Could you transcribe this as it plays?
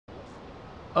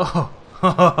Oh,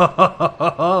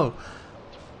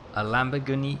 a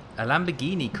Lamborghini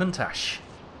Countach.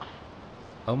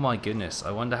 Oh my goodness!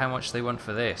 I wonder how much they want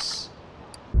for this.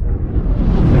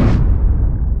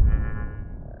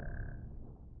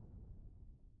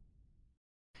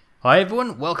 Hi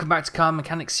everyone, welcome back to Car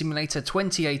Mechanic Simulator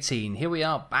 2018. Here we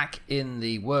are back in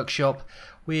the workshop.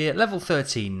 We're level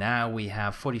 13 now. We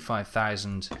have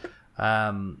 45,000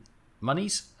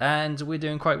 monies and we're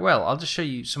doing quite well. I'll just show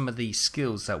you some of the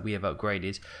skills that we have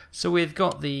upgraded. So we've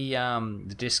got the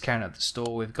discount at the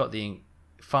store, we've got the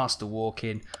faster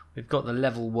walk-in, we've got the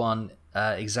level 1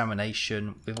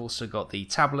 examination, we've also got the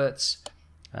tablets,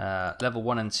 level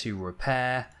 1 and 2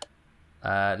 repair,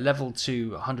 level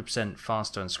 2 100%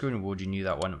 faster unscrewing reward, you knew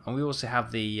that one, and we also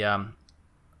have the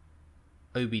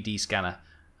OBD scanner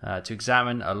to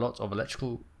examine a lot of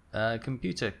electrical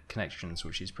computer connections,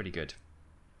 which is pretty good.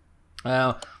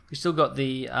 We've still got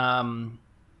the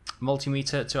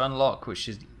multimeter to unlock, which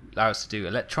allows us to do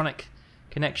electronic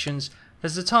connections.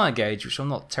 There's the tyre gauge, which I'm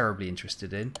not terribly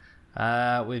interested in.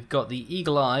 We've got the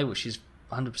Eagle Eye, which is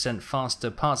 100% faster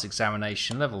parts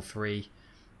examination, level 3.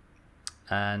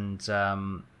 And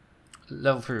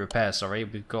level 3 repair, sorry.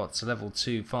 We've got level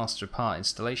 2 faster part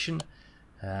installation.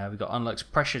 We've got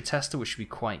unlocked pressure tester, which should be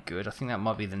quite good. I think that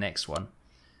might be the next one.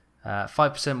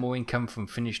 5% more income from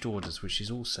finished orders, which is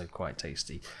also quite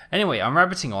tasty. Anyway, I'm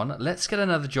rabbiting on. Let's get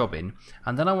another job in,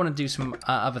 and then I want to do some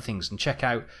other things and check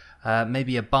out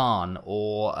maybe a barn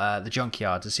or the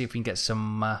junkyard to see if we can get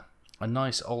some a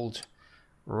nice old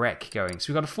wreck going.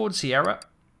 So we've got a Ford Sierra,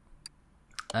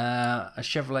 a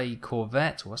Chevrolet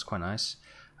Corvette. Oh, that's quite nice.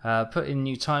 Put in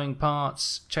new timing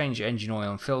parts, change engine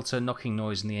oil and filter, knocking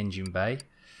noise in the engine bay.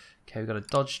 Okay, we've got a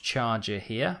Dodge Charger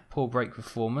here, poor brake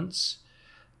performance.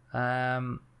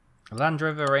 Land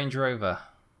Rover, Range Rover.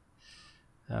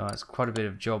 Oh, that's quite a bit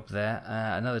of job there.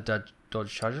 Another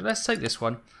Dodge Charger. Let's take this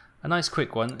one, a nice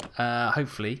quick one,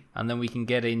 hopefully, and then we can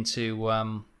get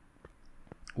into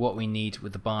what we need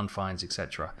with the barn finds,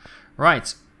 etc.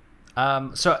 Right.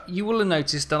 So you will have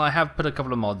noticed that I have put a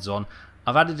couple of mods on.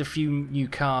 I've added a few new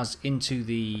cars into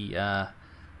the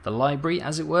library,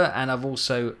 as it were, and I've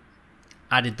also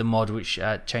added the mod which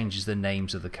changes the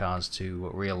names of the cars to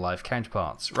real-life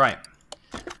counterparts. Right.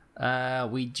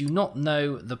 We do not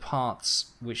know the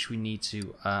parts which we need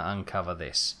to uncover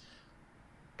this.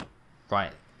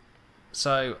 Right.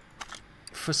 So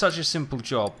for such a simple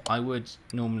job, I would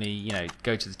normally,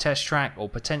 go to the test track or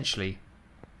potentially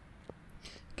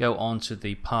go on to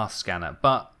the path scanner,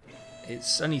 but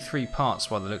it's only 3 parts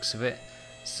by the looks of it,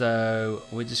 so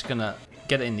we're just gonna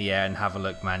get it in the air and have a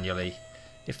look manually.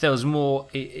 If there was more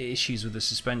issues with the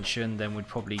suspension, then we'd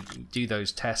probably do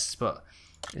those tests, but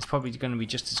it's probably going to be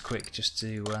just as quick just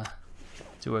to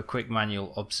do a quick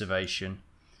manual observation.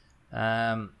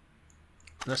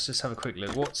 Let's just have a quick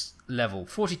look. What's level?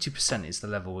 42% is the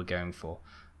level we're going for,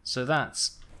 so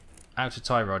that's outer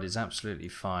tie rod is absolutely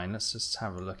fine. Let's just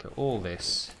have a look at all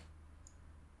this.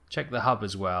 Check the hub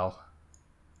as well,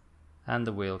 and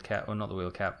the wheel cap, or not the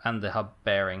wheel cap, and the hub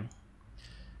bearing.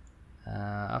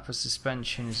 Upper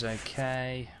suspension is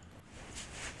okay.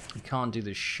 We can't do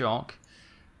the shock.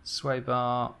 Sway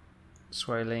bar,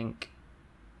 sway link,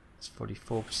 it's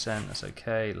 44%, that's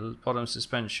okay. Bottom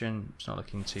suspension, it's not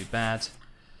looking too bad.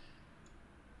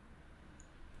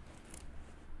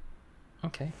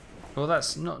 Okay. Well,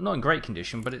 that's not in great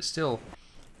condition, but it still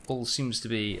all seems to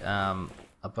be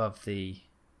above the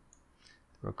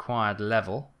required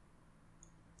level.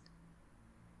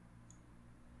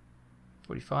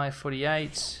 45,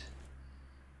 48.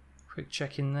 Quick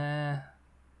check in there.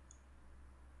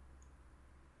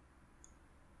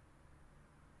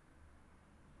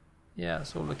 Yeah,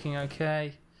 it's all looking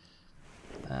okay.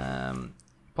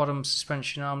 Bottom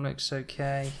suspension arm looks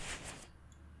okay.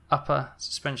 Upper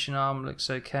suspension arm looks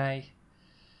okay.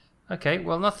 Okay,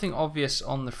 well, nothing obvious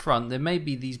on the front. There may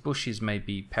be these bushes may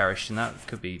be perished, and that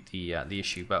could be the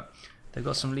issue. But they've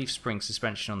got some leaf spring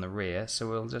suspension on the rear, so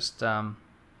we'll just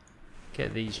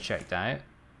get these checked out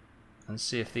and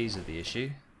see if these are the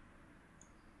issue.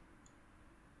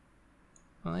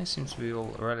 Well, they seem to be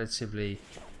all relatively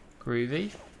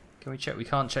groovy. Can we check? We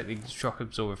can't check the shock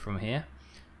absorber from here.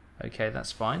 Okay,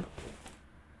 that's fine.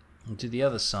 And to the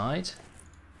other side.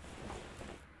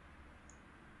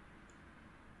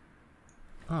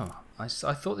 Oh, I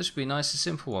thought this would be a nice and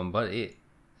simple one, but it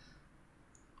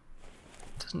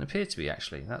doesn't appear to be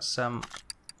actually. That's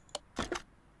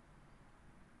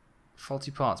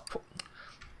faulty parts.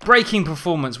 Braking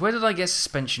performance. Where did I get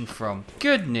suspension from?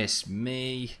 Goodness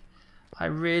me. I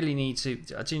really need to.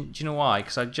 Do you know why?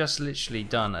 Because I've just literally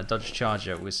done a Dodge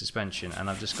Charger with suspension, and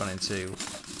I've just gone into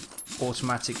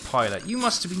automatic pilot. You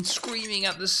must have been screaming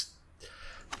at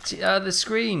the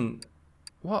screen.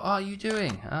 What are you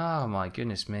doing? Oh my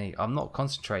goodness me. I'm not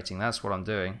concentrating. That's what I'm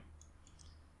doing.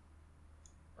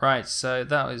 Right, so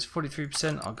that was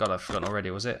 43%. Oh god, I've forgotten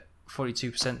already, was it?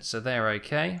 42%, so they're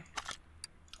okay.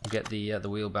 I'll get the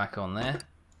wheel back on there.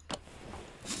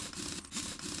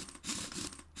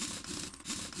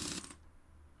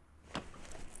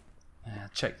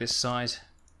 Check this side.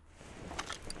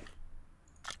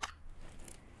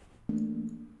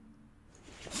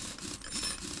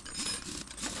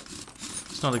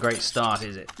 It's not a great start,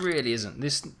 is it? Really isn't.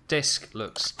 This disc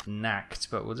looks knacked,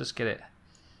 but we'll just get it.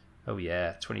 Oh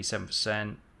yeah,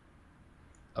 27%.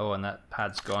 Oh, and that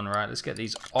pad's gone. Right, let's get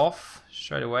these off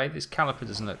straight away. This caliper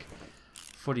doesn't look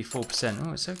 44%.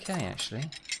 Oh, it's okay,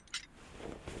 actually.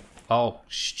 Oh,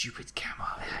 stupid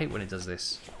camera. I hate when it does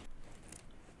this.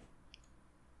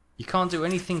 You can't do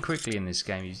anything quickly in this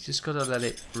game. You just got to let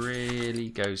it really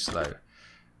go slow.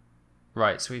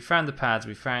 Right, so we found the pads.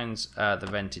 We found the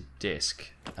vented disc.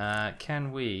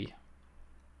 Can we...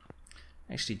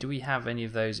 Actually, do we have any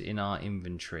of those in our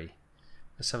inventory?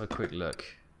 Let's have a quick look.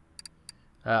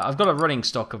 I've got a running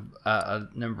stock of a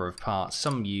number of parts,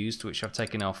 some used, which I've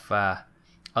taken off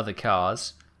other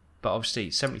cars, but obviously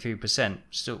 73%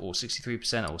 still, or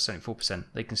 63% or 74%,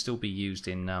 they can still be used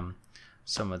in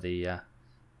some of the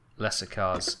lesser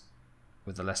cars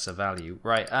with a lesser value.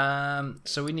 Right,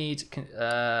 so we need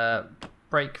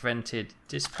brake vented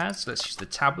disc pads. Let's use the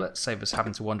tablet, save us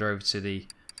having to wander over to the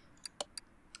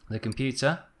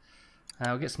computer.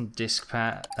 We'll get some disc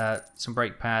pad, some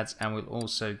brake pads, and we'll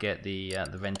also get the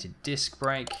vented disc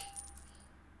brake,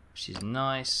 which is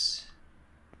nice.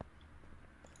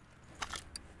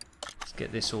 Let's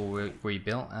get this all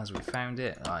rebuilt as we found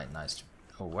it. Alright, nice.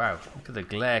 Oh wow! Look at the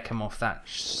glare come off that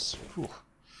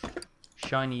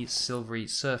shiny silvery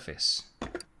surface.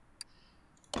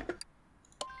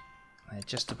 They're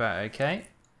just about okay.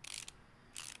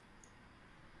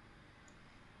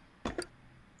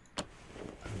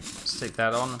 Stick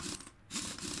that on.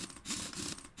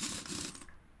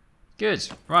 Good.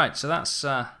 Right, so that's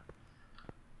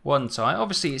one tie.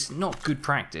 Obviously, it's not good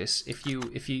practice if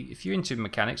you're into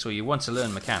mechanics or you want to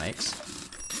learn mechanics.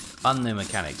 I'm no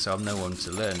mechanic, so I'm no one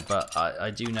to learn. But I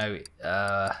do know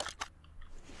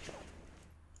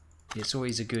it's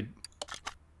always a good.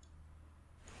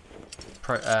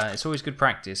 It's always good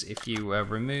practice if you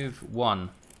remove one.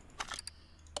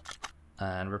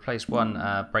 And replace one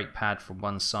brake pad from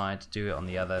one side, do it on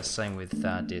the other. Same with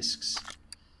discs.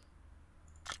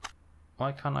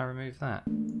 Why can't I remove that?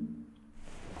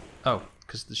 Oh,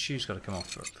 because the shoe's got to come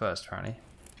off first, apparently.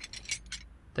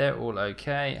 They're all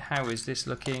okay. How is this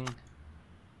looking?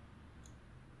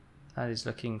 That is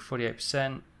looking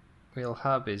 48%. Wheel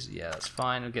hub is, yeah, that's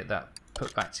fine. We'll get that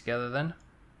put back together then.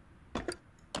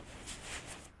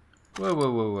 Whoa,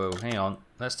 whoa, whoa, whoa. Hang on.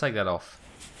 Let's take that off.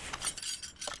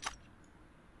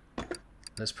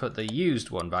 Let's put the used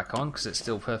one back on because it's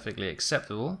still perfectly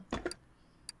acceptable.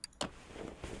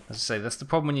 As I say, that's the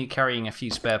problem when you're carrying a few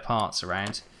spare parts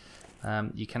around.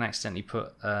 You can accidentally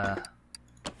put a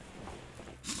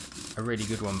really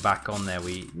good one back on there.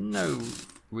 No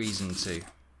reason to.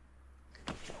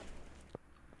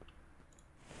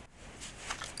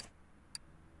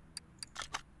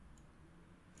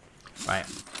 Right.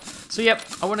 So yep,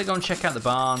 I want to go and check out the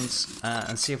barns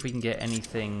and see if we can get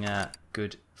anything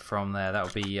good from there. That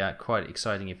would be quite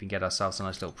exciting if we get ourselves a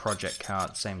nice little project car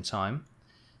at the same time.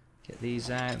 Get these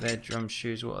out. They're drum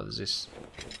shoes. What is this?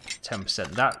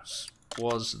 10%. That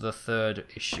was the third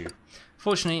issue.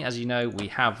 Fortunately, as you know, we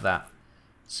have that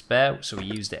spare, so we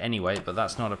used it anyway, but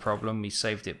that's not a problem. We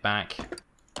saved it back.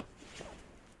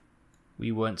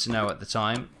 We weren't to know at the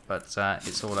time, but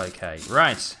it's all okay.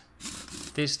 Right.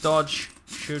 This Dodge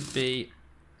should be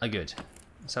a good.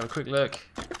 Let's have a quick look.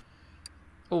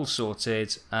 All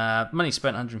sorted. Money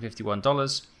spent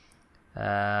 $151.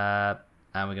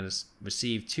 And we're going to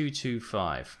receive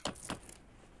 225.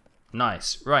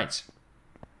 Nice. Right.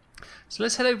 So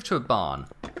let's head over to a barn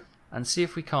and see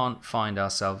if we can't find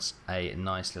ourselves a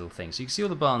nice little thing. So you can see all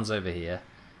the barns over here.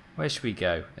 Where should we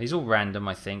go? These all random,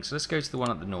 I think. So let's go to the one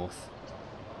up the north.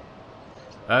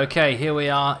 Okay, here we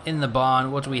are in the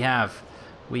barn. What do we have?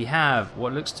 We have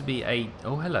what looks to be a...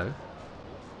 Oh, hello.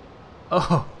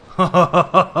 Oh,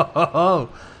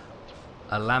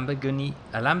 a Lamborghini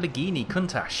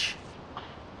Countach.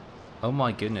 Oh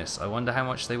my goodness! I wonder how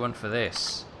much they want for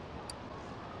this.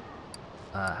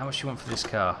 How much do you want for this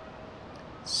car?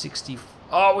 60.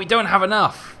 Oh, we don't have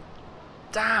enough.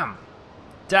 Damn.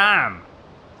 Damn.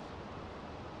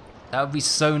 That would be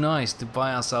so nice to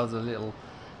buy ourselves a little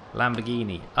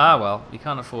Lamborghini. Ah well, we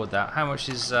can't afford that. How much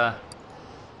is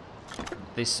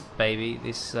this baby,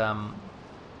 this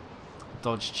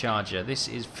Dodge Charger. This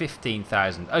is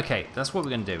 15,000. Okay, that's what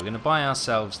we're going to do. We're going to buy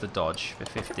ourselves the Dodge for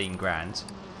 15 grand.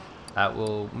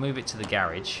 We'll move it to the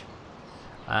garage.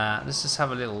 Let's just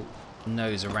have a little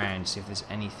nose around, see if there's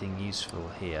anything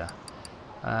useful here.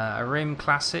 A Rim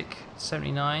Classic,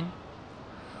 79.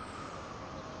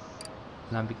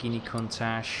 Lamborghini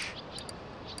Countach.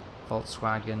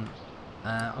 Volkswagen.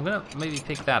 I'm going to maybe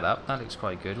pick that up. That looks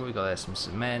quite good. What we got there? Some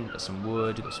cement, got some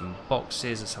wood, got some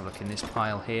boxes. Let's have a look in this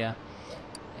pile here.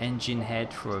 Engine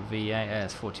head for a V8.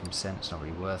 It's 14%. It's not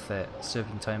really worth it.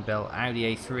 Serpentine belt.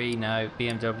 Audi A3. No.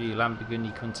 BMW.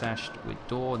 Lamborghini Countach with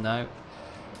door. No.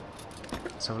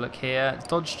 Let's have a look here.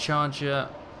 Dodge Charger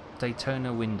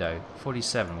Daytona window.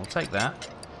 47. We'll take that.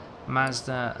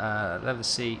 Mazda leather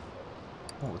seat.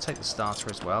 Oh, we'll take the starter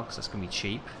as well because that's going to be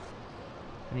cheap.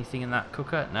 Anything in that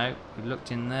cooker? No. We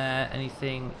looked in there.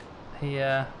 Anything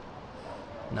here?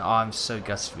 No, I'm so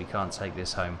gutted we can't take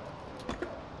this home.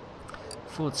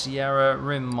 Ford Sierra,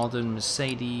 Rim Modern,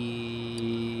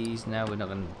 Mercedes. No, we're not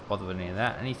going to bother with any of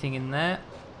that. Anything in there?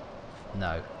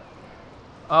 No.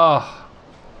 Oh.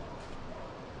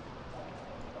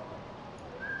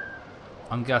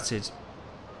 I'm gutted.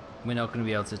 We're not going to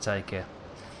be able to take it.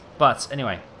 But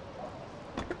anyway.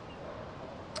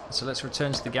 So let's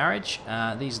return to the garage.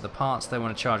 These are the parts. They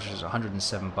want to charge us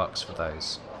 $107 for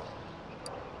those.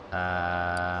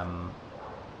 I'll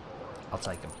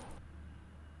take them.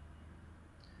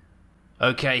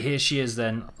 Okay, here she is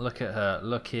then. Look at her,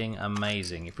 looking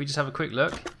amazing. If we just have a quick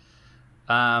look.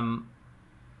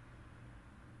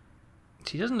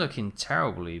 She doesn't look in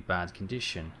terribly bad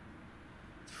condition.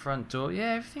 The front door,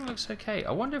 yeah, everything looks okay.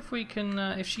 I wonder if we can,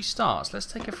 if she starts, let's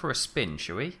take her for a spin,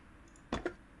 shall we?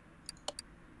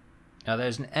 Now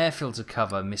there's an air filter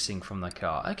cover missing from the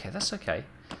car. Okay, that's okay.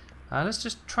 Let's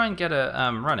just try and get her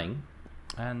running,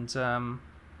 and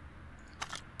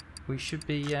we should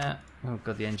be. Oh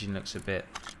god, the engine looks a bit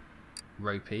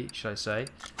ropey, should I say?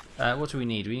 What do we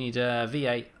need? We need a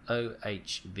V8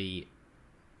 OHV.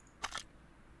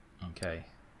 Okay.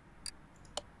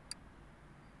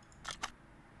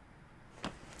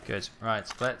 Good. Right.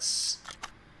 Let's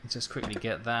just quickly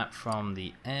get that from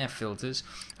the air filters.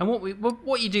 And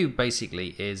what you do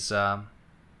basically is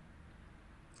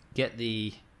get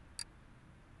the.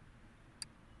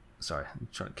 Sorry, I'm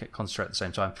trying to concentrate at the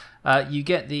same time. You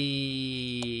get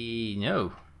the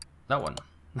that one.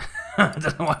 I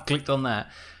don't know why I clicked on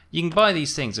that. You can buy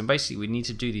these things, and basically we need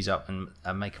to do these up and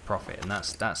make a profit, and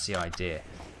that's the idea.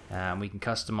 We can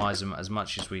customize them as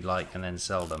much as we like, and then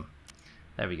sell them.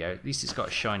 There we go. At least it's got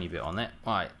a shiny bit on it.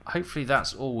 Right. Hopefully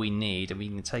that's all we need, and we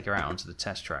can take her out onto the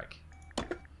test track.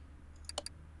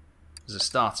 There's a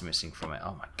starter missing from it.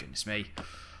 Oh my goodness me!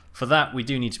 For that, we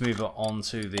do need to move her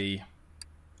onto the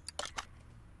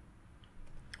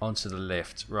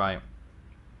lift, right?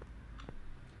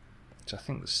 So I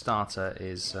think the starter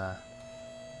is,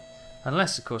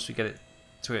 unless of course we get it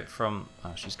to it from.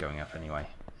 Oh, she's going up anyway,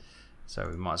 so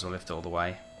we might as well lift it all the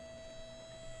way.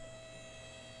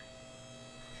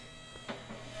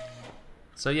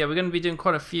 So yeah, we're going to be doing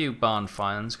quite a few barn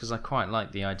finds because I quite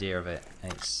like the idea of it.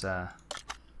 It's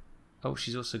oh,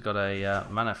 she's also got a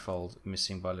manifold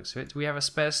missing by the looks of it. Do we have a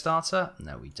spare starter?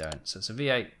 No, we don't. So it's a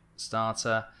V8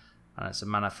 starter and it's a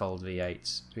manifold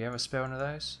V8. Do we have a spare one of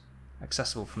those?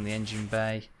 Accessible from the engine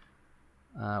bay.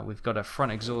 We've got a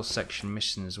front exhaust section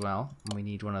missing as well, and we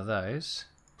need one of those.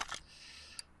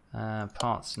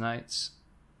 Parts notes.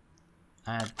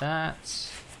 Add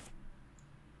that.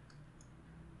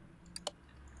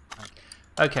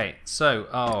 Okay, so,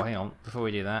 oh, hang on, before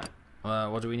we do that,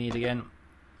 what do we need again?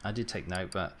 I did take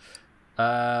note, but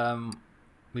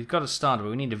we've got a starter, but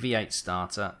we need a V8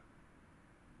 starter.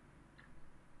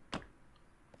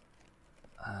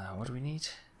 What do we need?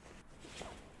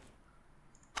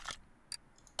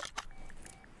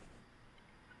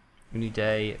 We need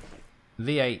a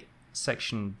V8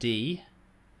 section D.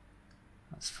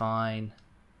 That's fine.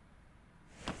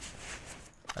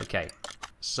 Okay,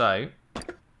 so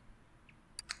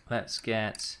let's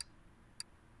get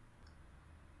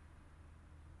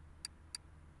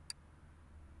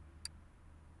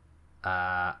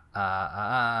not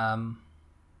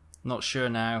sure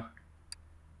now.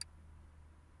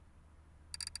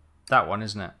 That one,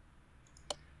 isn't it?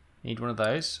 Need one of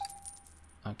those.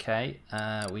 Okay,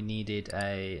 we needed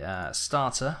a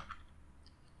starter.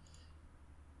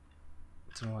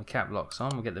 Don't know why cap lock's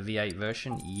on. We'll get the V8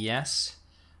 version. Yes.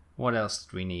 What else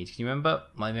did we need? Can you remember?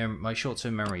 My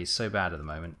short-term memory is so bad at the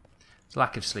moment. It's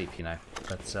lack of sleep, you know.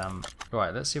 But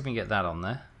right, let's see if we can get that on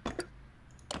there.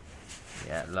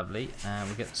 Yeah, lovely. And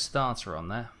we'll get the starter on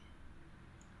there.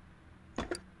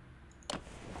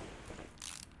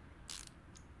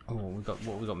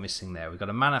 what we got missing there? We've got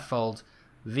a manifold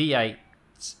V8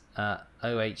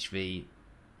 OHVD.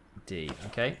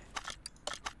 Okay.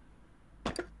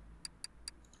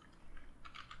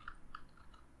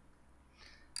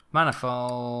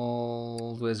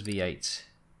 Manifold, where's V8?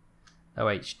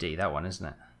 OHD, that one, isn't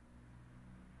it?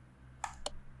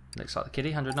 Looks like the kitty,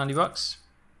 190 bucks.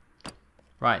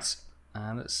 Right,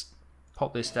 and let's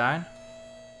pop this down.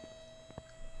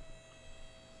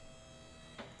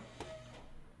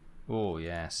 Oh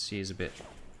yes, she is a bit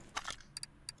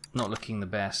not looking the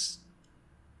best.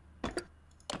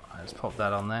 Let's pop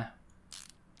that on there.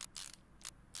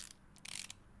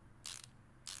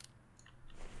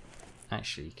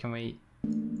 Actually, can we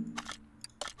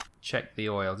check the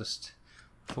oil just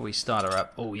before we start her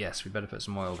up? Oh yes, we better put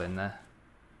some oil in there.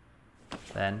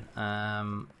 Then,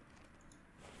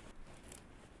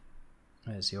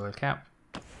 there's the oil cap.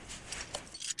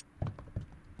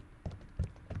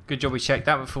 Good job we checked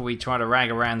that before we try to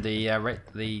rag around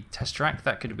the test track.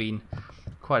 That could have been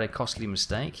quite a costly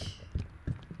mistake.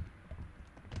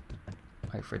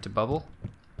 Wait for it to bubble.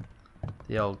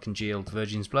 The old congealed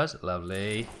virgin's blood.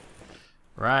 Lovely.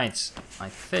 Right, I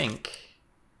think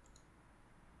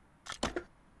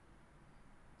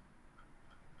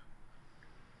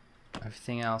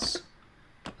everything else.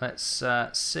 Let's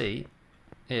see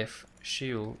if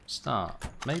she'll start.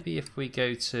 Maybe if we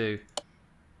go to...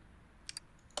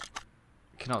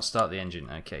 Cannot start the engine.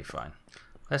 Okay, fine.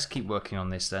 Let's keep working on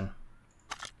this then.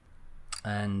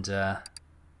 And no,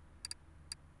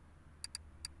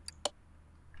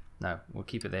 we'll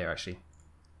keep it there actually.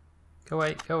 Go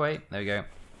away, go away. There we go.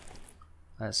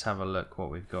 Let's have a look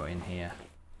what we've got in here.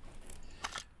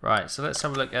 Right, so let's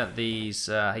have a look at these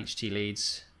HT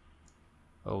leads.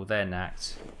 Oh, they're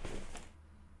knacked.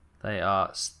 They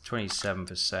are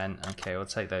 27%. Okay, we'll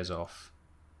take those off.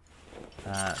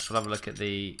 So we'll have a look at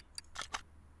the...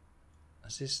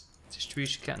 Is this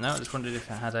distribution cap? No, I just wondered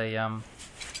if it had a...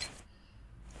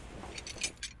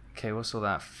 Okay, what's all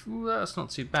that? Ooh, that's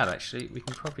not too bad actually. We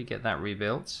can probably get that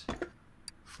rebuilt.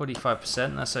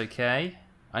 45%, that's okay.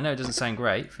 I know it doesn't sound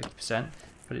great, 50%,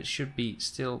 but it should be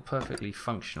still perfectly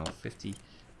functional.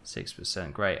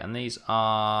 56%, great. And these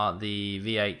are the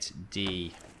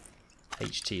V8D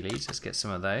HT leads. Let's get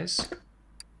some of those.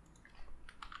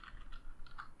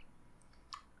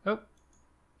 Oh.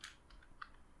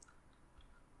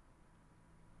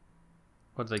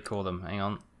 What do they call them? Hang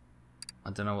on. I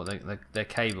don't know what they're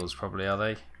cables probably, are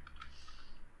they?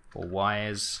 Or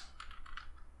wires.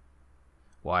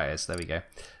 Wires, there we go.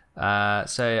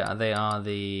 So they are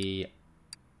the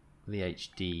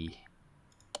VHD.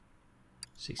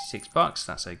 66 bucks,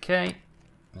 that's okay.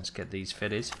 Let's get these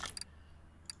fitted.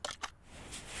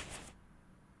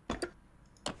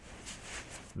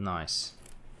 Nice.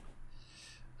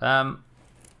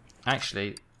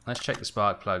 Actually, let's check the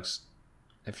spark plugs.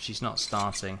 If she's not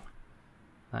starting,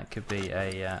 that could be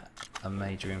a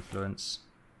major influence.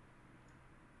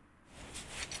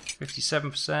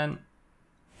 57%.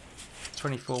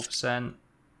 24%,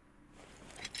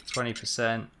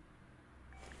 20%,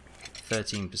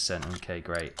 13%. Okay,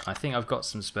 great. I think I've got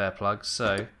some spare plugs,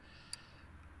 so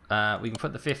we can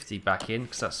put the 50 back in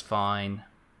because that's fine.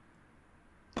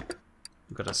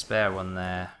 We've got a spare one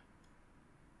there.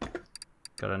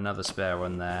 Got another spare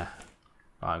one there.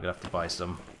 Right, I'm gonna have to buy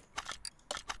some.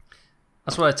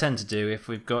 That's what I tend to do if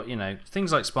we've got, you know,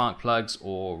 things like spark plugs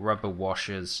or rubber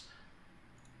washers.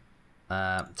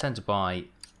 Tend to buy.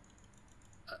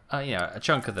 You know, a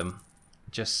chunk of them,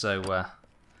 just so we've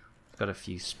got a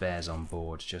few spares on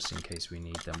board, just in case we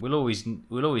need them. We'll always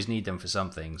need them for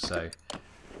something. So,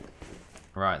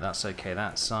 right, that's okay.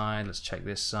 That side. Let's check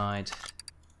this side.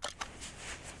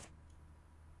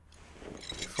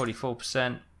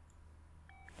 44%,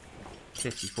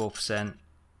 54%,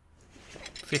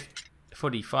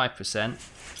 45%,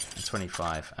 and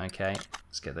 25. Okay,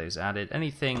 let's get those added.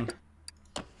 Anything?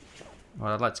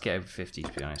 Well, I'd like to get over 50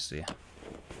 to be honest with you.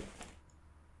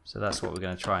 So that's what we're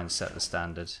going to try and set the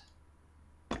standard.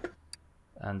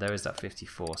 And there is that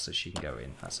 54, so she can go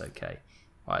in. That's okay.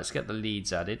 Alright, let's get the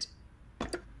leads added.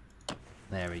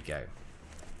 There we go.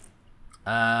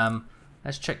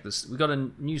 Let's check this. We've got a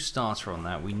new starter on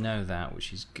that. We know that,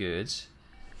 which is good.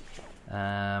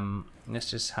 Let's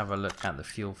just have a look at the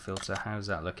fuel filter. How's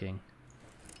that looking?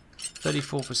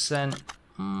 34%.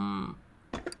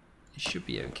 It should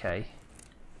be okay.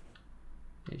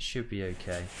 It should be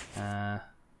okay.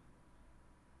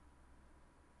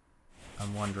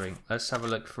 I'm wondering. Let's have a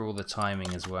look for all the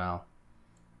timing as well.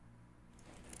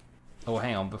 Oh,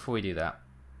 hang on. Before we do that,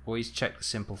 always check the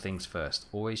simple things first.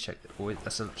 Always check.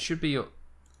 Should be a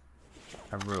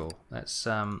rule. Let's.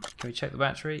 Can we check the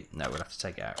battery? No, we'll have to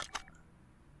take it out.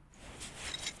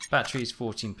 Battery is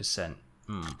 14%.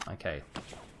 Okay.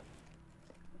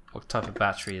 What type of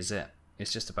battery is it?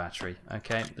 It's just a battery.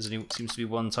 Okay. There's only seems to be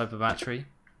one type of battery.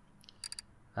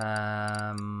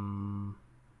 Oh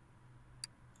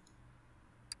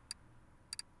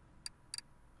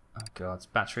god,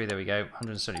 battery. There we go.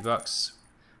 $170.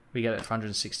 We get it for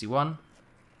 161.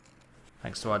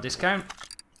 Thanks to our discount.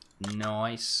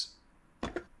 Nice.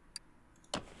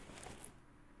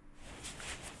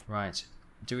 Right.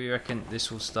 Do we reckon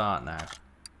this will start now?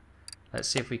 Let's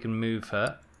see if we can move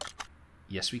her.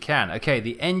 Yes, we can. Okay,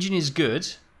 the engine is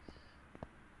good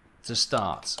to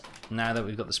start. Now that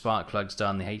we've got the spark plugs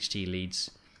done, the HT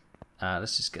leads,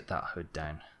 let's just get that hood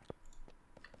down.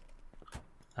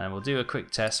 And we'll do a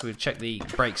quick test. We'll check the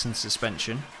brakes and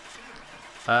suspension.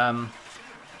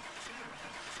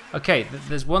 Okay,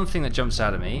 there's one thing that jumps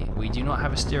out at me. We do not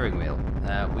have a steering wheel.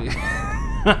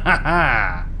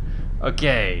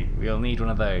 Okay, we'll need one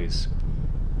of those.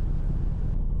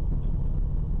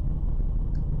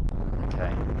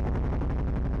 Okay.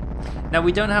 Now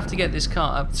we don't have to get this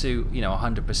car up to, you know,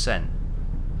 100%.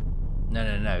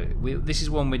 No. This is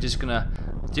one we're just gonna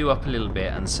do up a little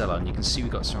bit and sell on. You can see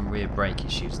we've got some rear brake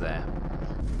issues there.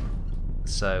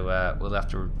 So we'll have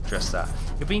to address that.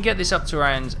 If we can get this up to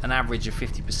around an average of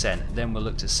 50%, then we'll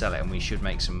look to sell it and we should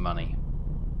make some money.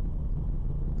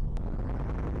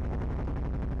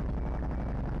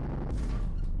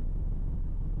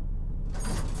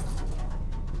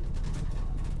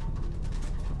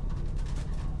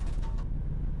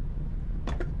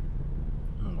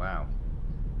 Oh, wow.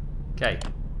 Okay.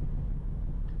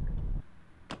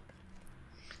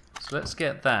 So let's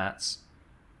get that.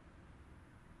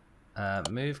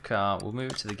 Move car. We'll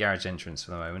move it to the garage entrance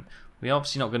for the moment. We're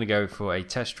obviously not going to go for a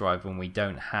test drive when we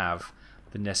don't have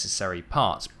the necessary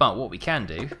parts. But what we can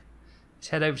do is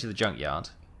head over to the junkyard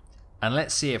and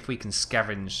let's see if we can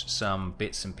scavenge some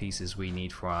bits and pieces we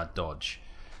need for our Dodge.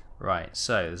 Right,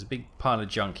 so there's a big pile of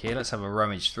junk here. Let's have a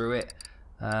rummage through it.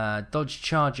 Dodge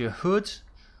Charger hood.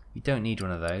 We don't need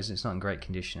one of those. It's not in great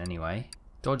condition anyway.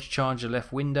 Dodge Charger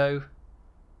left window.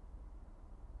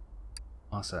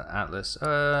 What's that? Atlas.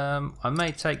 I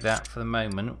may take that for the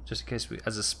moment, just in case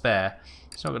as a spare.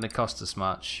 It's not going to cost us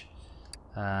much.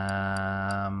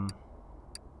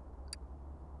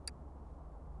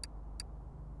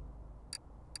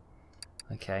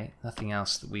 Okay, nothing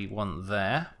else that we want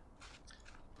there.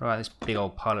 Right, this big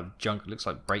old pile of junk. It looks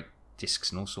like brake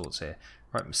discs and all sorts here.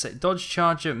 Right, Dodge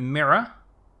Charger mirror.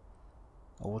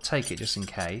 We'll take it just in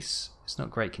case. It's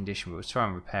not great condition, but we'll try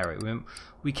and repair it.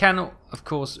 We can, of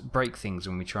course, break things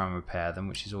when we try and repair them,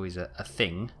 which is always a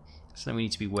thing. Something we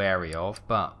need to be wary of,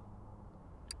 but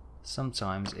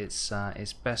sometimes it's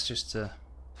best just to...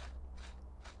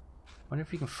 I wonder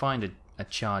if we can find a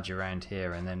charge around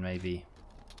here and then maybe...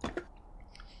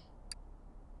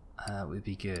 that would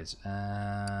be good.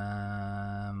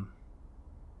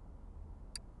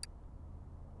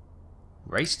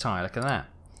 Race tire, look at that.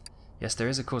 Yes, there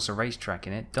is of course a racetrack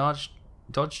in it. Dodge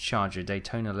Charger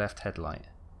Daytona left headlight.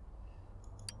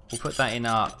 We'll put that in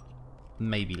our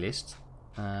maybe list,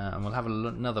 and we'll have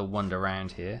another wander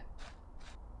around here.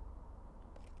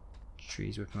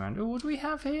 Trees whipping around. Oh, what do we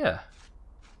have here?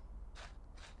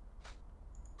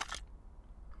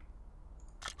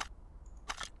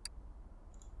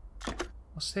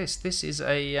 What's this? This is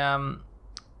a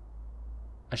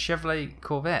Chevrolet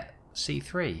Corvette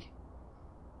C3.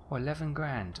 Oh, 11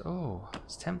 grand. Oh,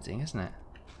 it's tempting, isn't it?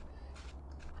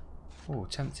 Oh,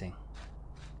 tempting.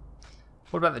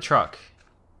 What about the truck?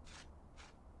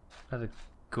 Another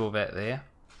Corvette there.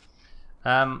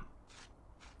 So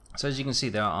as you can see,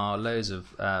 there are loads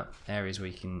of areas where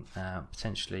you can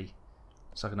potentially,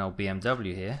 it's like an old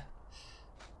BMW here,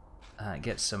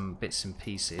 get some bits and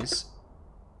pieces.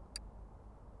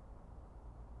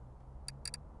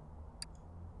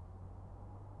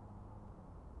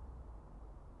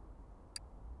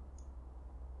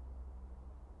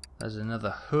 There's another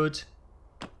hood.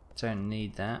 Don't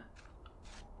need that.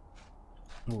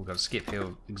 Oh, we've got a skip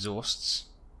hill exhausts.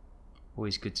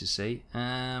 Always good to see.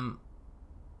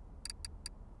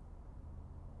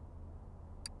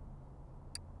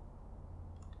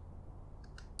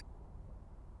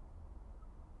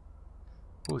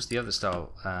 What's the other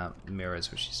style mirrors,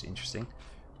 which is interesting.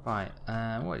 Right,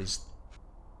 what is...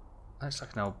 Looks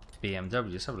like an old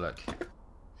BMW. Let's have a look.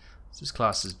 This is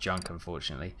classed as junk,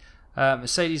 unfortunately.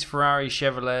 Mercedes, Ferrari,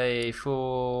 Chevrolet,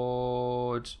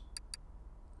 Ford,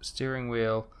 steering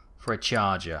wheel for a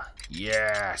Charger.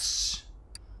 Yes!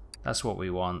 That's what we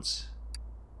want.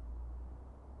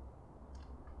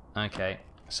 Okay,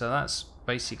 so that's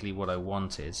basically what I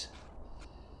wanted.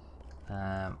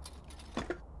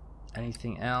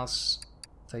 Anything else?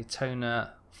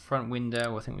 Daytona front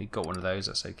window. I think we've got one of those.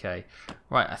 That's okay.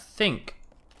 Right, I think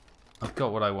I've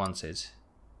got what I wanted.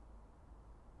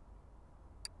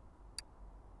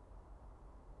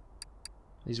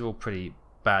 These are all pretty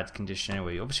bad condition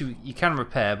anyway. Obviously, you can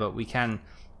repair, but we can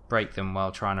break them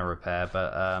while trying to repair.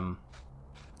 But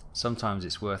sometimes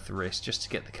it's worth the risk just to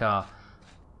get the car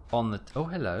on the... Oh,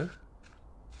 hello.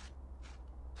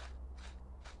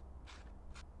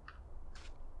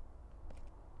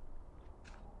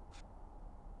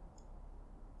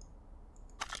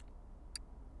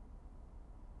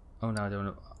 Oh no, I don't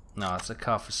want to... No, it's a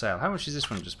car for sale. How much is this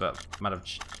one? Just about a matter of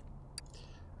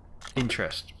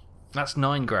interest. That's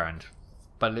 £9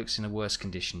 but it looks in a worse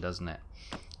condition, doesn't it?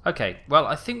 Okay, well,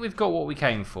 I think we've got what we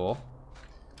came for.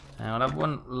 Now, I'll have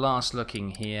one last looking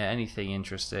here. Anything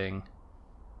interesting?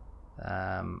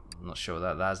 I'm not sure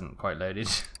that hasn't quite loaded.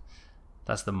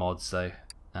 That's the mods, though.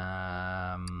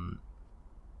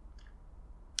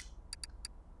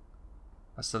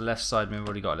 That's the left side mirror. We've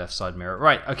already got a left side mirror.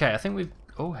 Right, okay, I think we've...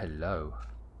 Oh, hello.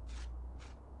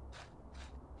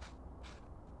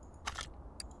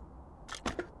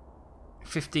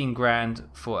 £15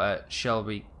 for a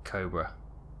Shelby Cobra.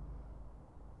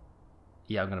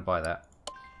 Yeah, I'm going to buy that.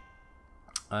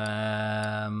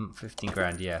 15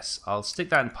 grand, yes. I'll stick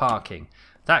that in parking.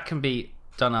 That can be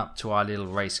done up to our little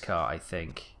race car, I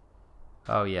think.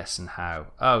 Oh, yes, and how?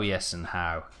 Oh, yes, and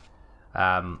how?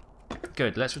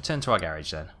 Good, let's return to our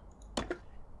garage then.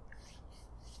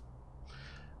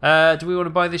 Do we want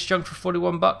to buy this junk for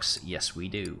 41 bucks? Yes, we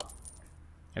do.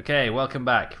 Okay, welcome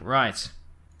back. Right.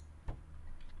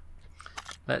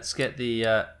 Let's get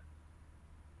the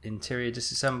interior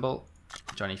disassemble.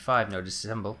 Johnny 5, no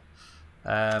disassemble.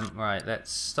 Right,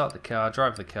 let's start the car,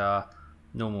 drive the car.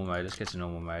 Normal mode, let's get to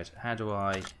normal mode. How do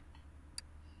I...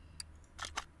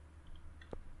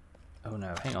 Oh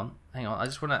no, hang on. I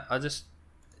just want to...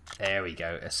 There we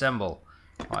go, assemble.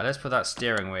 Right, let's put that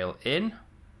steering wheel in.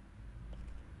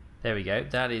 There we go,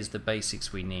 that is the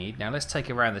basics we need. Now let's take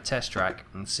her around the test track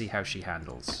and see how she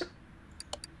handles.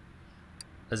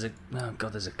 There's a... Oh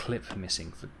god, there's a clip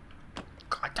missing.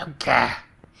 I don't care!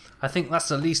 I think that's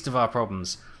the least of our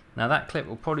problems. Now that clip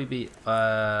will probably be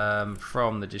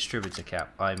from the distributor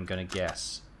cap, I'm going to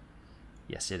guess.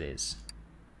 Yes, it is.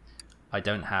 I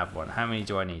don't have one. How many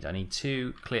do I need? I need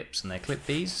 2 clips, and they're clip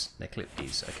Bs? They're clip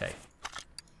Bs, okay.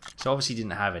 So obviously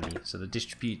didn't have any, so the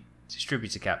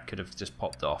distributor cap could have just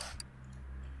popped off.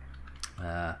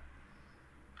 So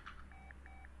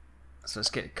let's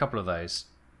get a couple of those.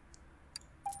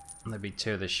 And there'll be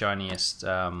 2 of the shiniest.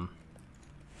 You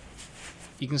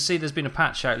can see there's been a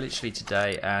patch out literally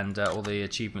today, and all the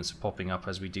achievements are popping up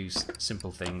as we do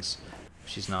simple things,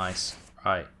 which is nice.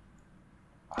 Right.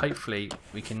 Hopefully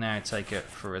we can now take it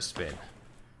for a spin,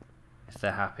 if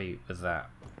they're happy with that.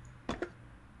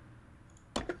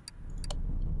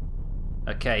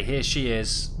 Okay, here she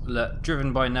is. Look,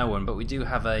 driven by no one, but we do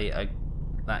have that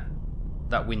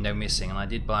window missing, and I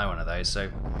did buy one of those, so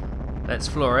let's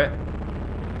floor it.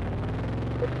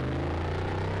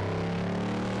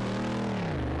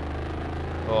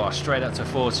 Oh, straight up to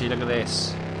 40, look at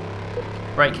this.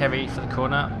 Brake heavy for the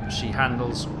corner. She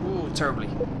handles terribly.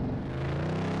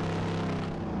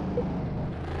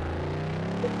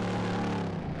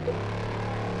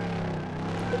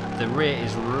 The rear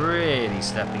is really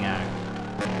stepping out.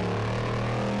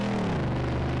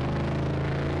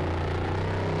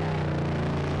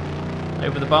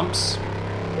 Over the bumps.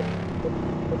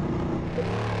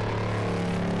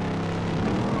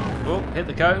 Oh, hit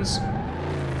the cones.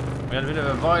 We had a bit of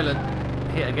a violent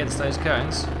hit against those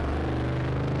cones.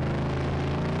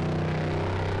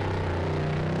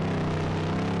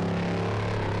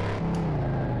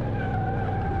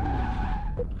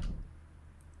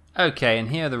 Okay, and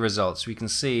here are the results. We can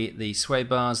see the sway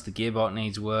bars, the gearbox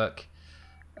needs work.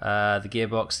 The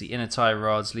gearbox, the inner tie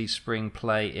rods, leaf spring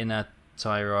play, inner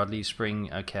tie rod, leaf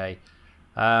spring, okay.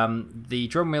 The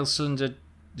drum wheel cylinder,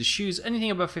 the shoes,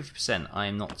 anything above 50%, I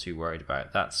am not too worried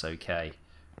about. That's okay.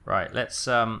 Right, let's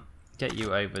get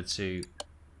you over to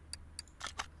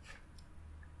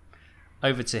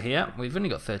here. We've only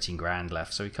got 13 grand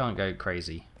left, so we can't go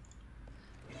crazy.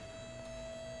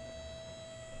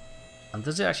 And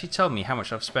does it actually tell me how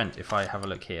much I've spent if I have a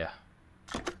look here?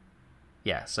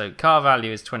 Yeah, so car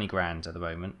value is 20 grand at the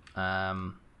moment.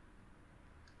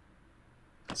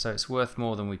 So it's worth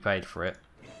more than we paid for it.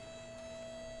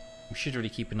 We should really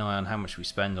keep an eye on how much we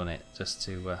spend on it, just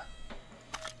to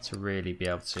really be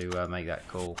able to make that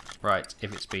call. Right,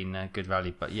 if it's been good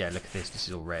value. But yeah, look at this. This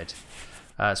is all red.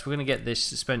 So we're going to get this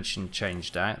suspension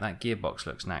changed out. That gearbox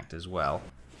looks knacked as well.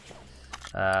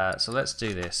 So let's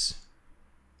do this.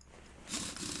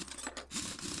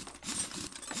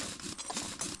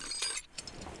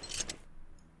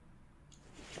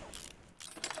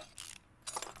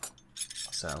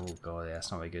 So, oh god, yeah, that's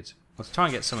not very good. Let's try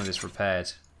and get some of this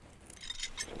repaired.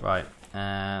 Right,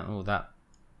 oh, that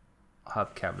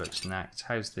hubcap looks knacked.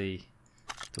 How's the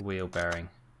wheel bearing?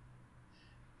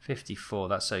 54,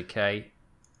 that's okay.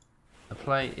 The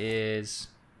plate is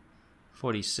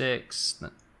 46.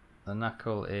 The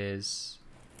knuckle is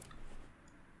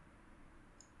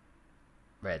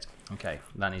red. Okay,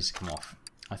 that needs to come off.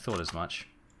 I thought as much.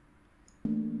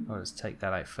 Oh, let's take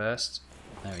that out first.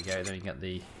 There we go. Then we get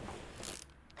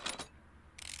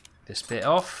this bit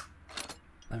off.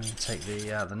 Then we can take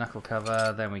the knuckle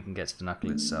cover. Then we can get to the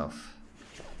knuckle itself.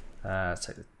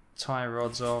 Take the tie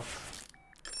rods off.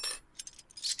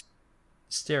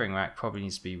 Steering rack probably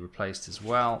needs to be replaced as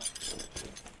well.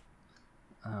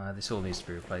 This all needs to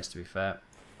be replaced, to be fair.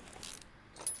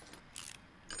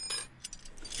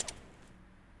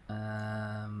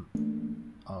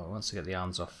 Oh, it wants to get the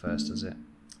arms off first, does it?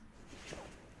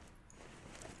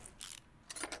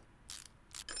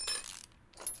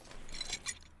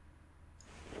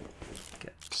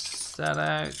 Get that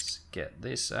out. Get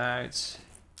this out.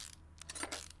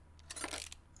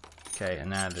 Okay,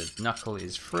 and now the knuckle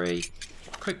is free.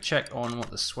 Quick check on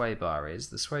what the sway bar is.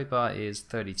 The sway bar is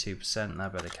 32%.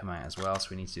 That better come out as well, so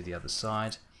we need to do the other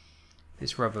side.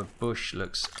 This rubber bush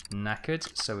looks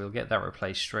knackered, so we'll get that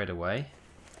replaced straight away.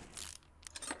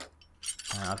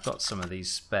 I've got some of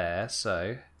these spare,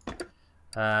 so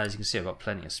as you can see, I've got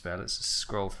plenty of spare. Let's just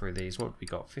scroll through these. What have we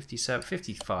got? 57,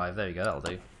 55. There we go. That'll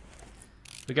do.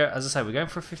 We go, as I say, we're going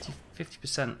for a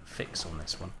 50% fix on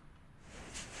this one.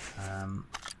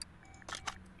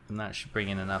 And that should bring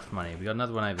in enough money. We got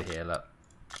another one over here. Look,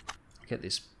 get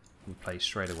this replaced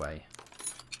straight away.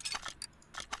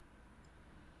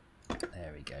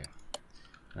 There we go.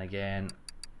 And again,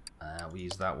 we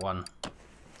use that one.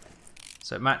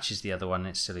 So it matches the other one.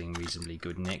 It's still in reasonably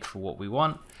good nick for what we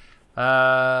want.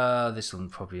 This one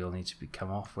probably will need to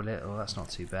come off, will it? Oh, that's not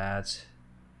too bad.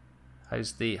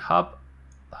 How's the hub?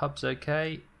 The hub's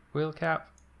okay. Wheel cap,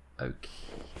 okay.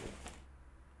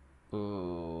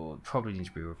 Oh, probably needs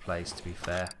to be replaced, to be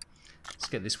fair. Let's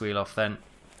get this wheel off then.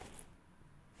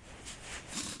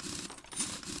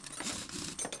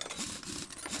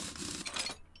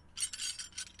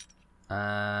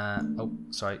 Oh,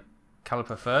 sorry.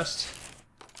 Caliper first.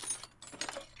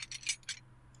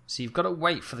 So you've got to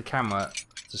wait for the camera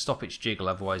to stop its jiggle,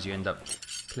 otherwise you end up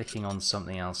clicking on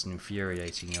something else and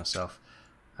infuriating yourself.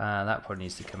 That probably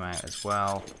needs to come out as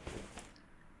well.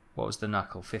 What was the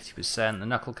knuckle? 50%. The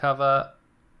knuckle cover,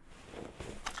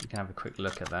 you can have a quick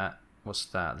look at that. What's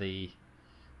that? The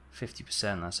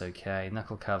 50%, that's okay.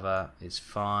 Knuckle cover is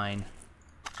fine.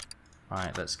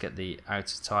 Right, let's get the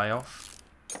outer tie off.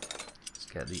 Let's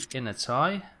get the inner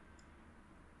tie.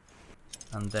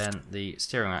 And then the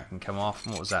steering rack can come off.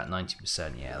 And what was that?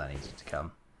 90%. Yeah, that needed to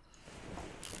come.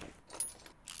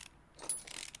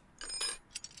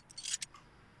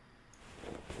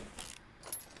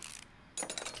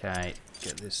 Okay,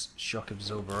 get this shock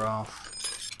absorber off.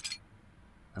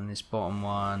 And this bottom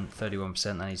one,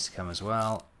 31%, that needs to come as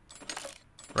well.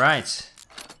 Right,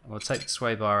 we'll take the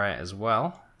sway bar out as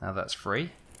well. Now that's free.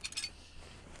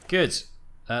 Good.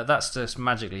 That's just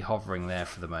magically hovering there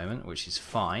for the moment, which is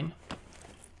fine.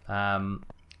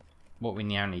 What we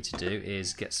now need to do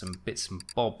is get some bits and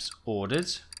bobs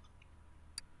ordered.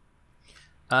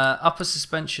 Upper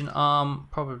suspension arm,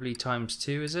 probably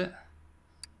 ×2, is it?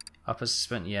 Upper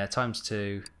suspension, yeah,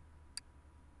 ×2.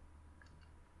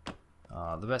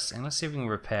 The best thing, let's see if we can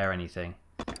repair anything.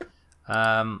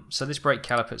 So this brake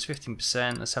caliper is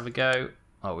 15%, let's have a go.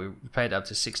 Oh, we repaired it up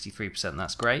to 63%,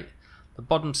 that's great. The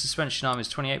bottom suspension arm is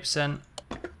 28%.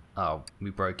 Oh, we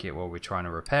broke it while we're trying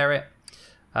to repair it.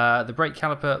 The brake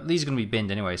caliper, these are going to be binned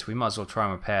anyway, so we might as well try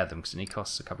and repair them because it only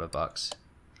costs a couple of bucks.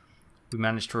 We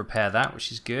managed to repair that,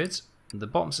 which is good. The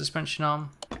bottom suspension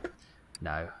arm,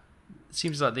 no. It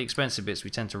seems like the expensive bits we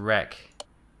tend to wreck.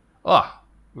 Oh,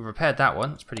 we repaired that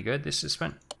one. That's pretty good. This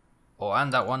suspension. Oh,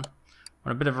 and that one.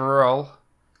 On a bit of a roll.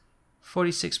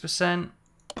 46%.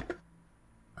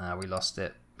 We lost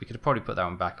it. We could have probably put that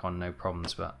one back on, no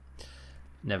problems, but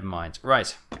never mind.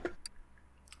 Right.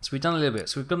 So we've done a little bit.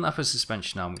 So we've got an upper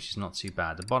suspension arm, which is not too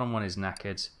bad. The bottom one is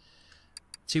knackered.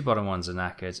 Two bottom ones are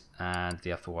knackered, and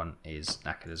the upper one is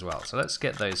knackered as well. So let's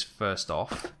get those first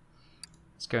off.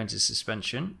 Let's go into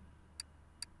suspension.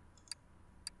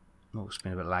 Oh, it's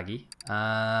been a bit laggy.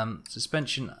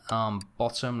 Suspension arm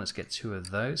bottom, let's get two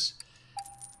of those.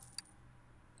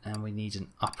 And we need an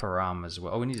upper arm as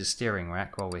well. Oh, we need a steering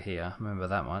rack while we're here. Remember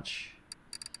that much.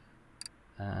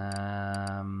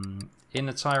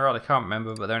 Inner tie rod, I can't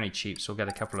remember, but they're only cheap, so we'll get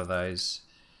a couple of those.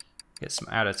 Get some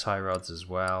outer tie rods as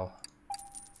well.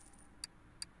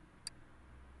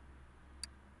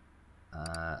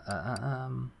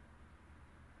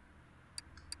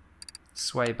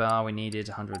 Sway bar we needed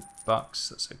 $100.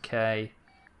 That's okay.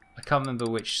 I can't remember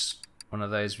which one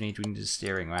of those we need. We need a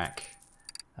steering rack,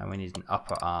 and we need an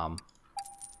upper arm.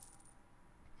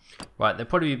 Right, there'll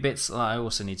probably be bits that I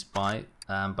also need to buy,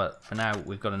 but for now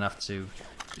we've got enough to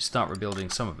start rebuilding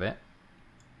some of it.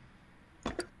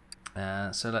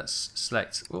 So let's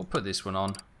select. We'll put this one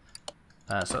on.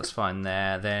 So that's fine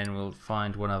there. Then we'll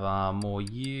find one of our more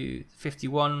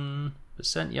 51%.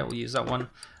 Yeah, we'll use that one. And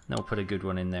then we'll put a good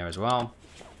one in there as well.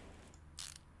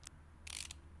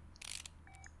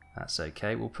 That's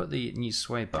okay. We'll put the new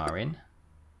sway bar in.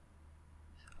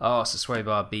 Oh, it's a sway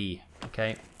bar B.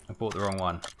 Okay, I bought the wrong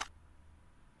one.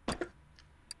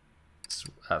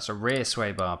 That's a rear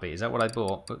sway bar B. Is that what I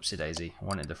bought? Oopsie daisy. I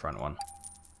wanted the front one.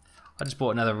 I just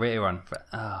bought another rear one.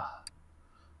 I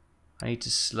need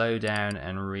to slow down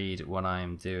and read what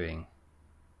I'm doing.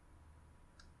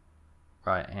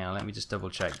 Right, hang on, let me just double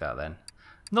check that then.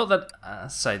 Not that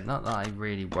I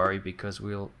really worry, because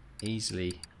we'll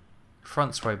easily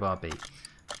front sway bar B.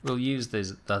 We'll use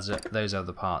those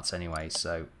other parts anyway,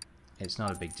 so it's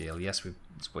not a big deal. Yes, we've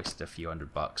wasted a few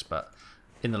 $100, but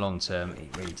in the long term,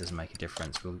 it really doesn't make a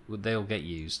difference. They'll get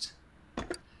used.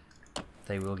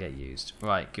 They will get used.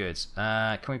 Right, good.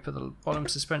 Can we put the bottom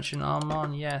suspension arm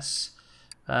on? Yes.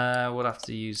 We'll have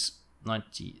to use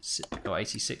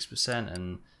 86%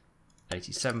 and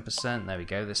 87%. There we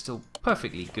go. They're still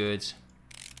perfectly good.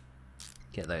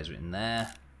 Get those in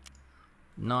there.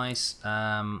 Nice.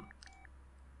 Okay,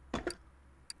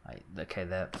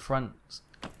 they're front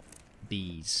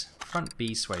B's. Front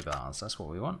B sway bars. That's what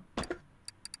we want.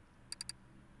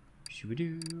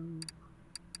 Shoo-doo.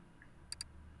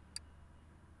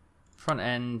 Front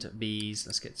end B's.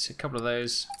 Let's get a couple of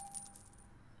those.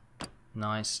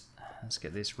 Nice. Let's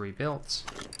get this rebuilt.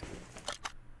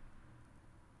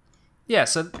 Yeah,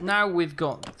 so now we've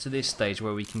got to this stage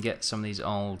where we can get some of these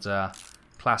old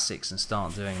classics and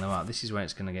start doing them up. This is when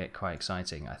it's going to get quite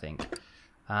exciting, I think.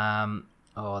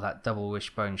 Oh, that double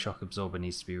wishbone shock absorber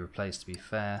needs to be replaced, to be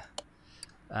fair.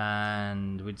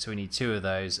 And so we need 2 of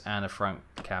those and a front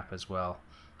cap as well.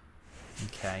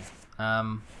 Okay.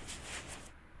 Let's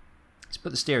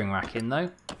put the steering rack in though.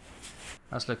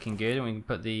 That's looking good, and we can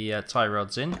put the tie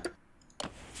rods in.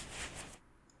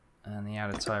 And the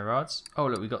outer tie rods. Oh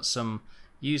look, we've got some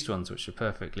used ones which are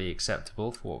perfectly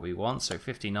acceptable for what we want. So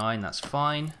 59, that's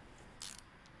fine.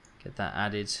 Get that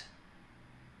added.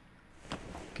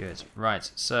 Good. Right,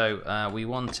 so we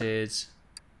wanted...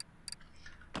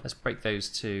 Let's break those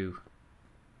 2.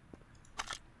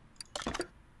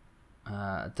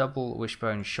 Double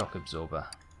wishbone shock absorber.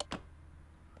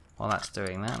 While that's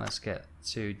doing that, let's get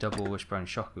 2 double wishbone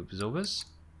shock absorbers.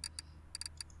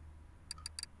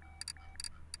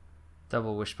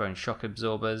 Double wishbone shock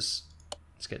absorbers.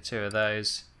 Let's get 2 of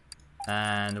those.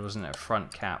 And wasn't it a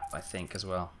front cap, I think, as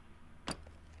well?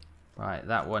 Right,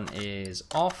 that one is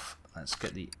off. Let's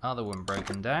get the other one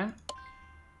broken down.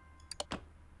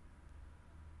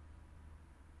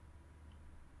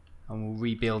 And we'll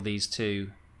rebuild these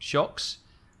 2 shocks.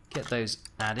 Get those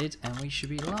added, and we should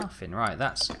be laughing. Right,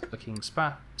 that's looking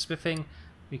spiffing.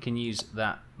 We can use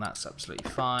that. That's absolutely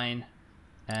fine.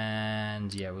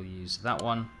 And yeah, we'll use that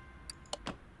one.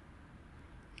 So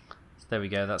there we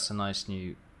go. That's a nice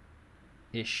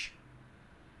new-ish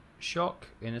shock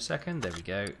in a second. There we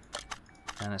go.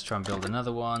 And let's try and build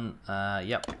another one.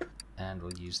 Yep. And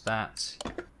we'll use that.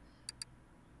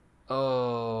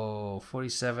 Oh,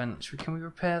 47. Can we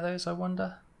repair those, I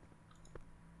wonder?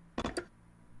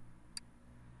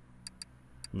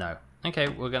 No. Okay,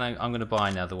 I'm gonna buy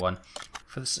another one.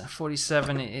 For the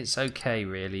 47, it's okay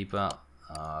really, but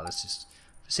let's just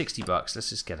for $60, let's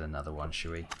just get another one,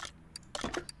 shall we?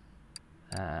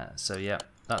 So yeah,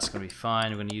 that's gonna be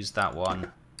fine. We're gonna use that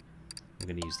one. We're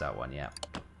gonna use that one, yeah.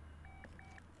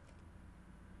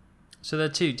 So they're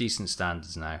 2 decent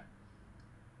standards now.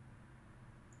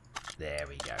 There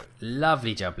we go.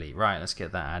 Lovely jubbly. Right, let's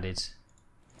get that added.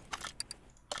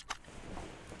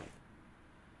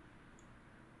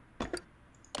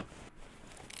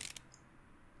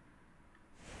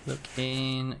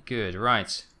 Looking good.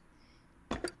 Right.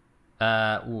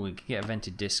 Ooh, we can get a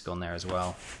vented disc on there as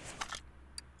well.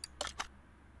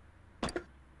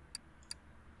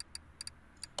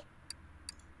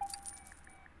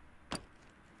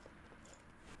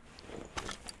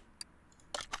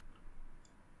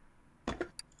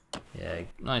 Yeah,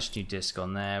 nice new disc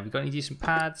on there. We got any decent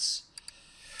pads?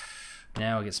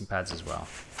 Now we'll get some pads as well.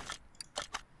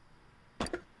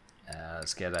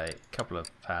 Let's get a couple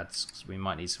of pads, because we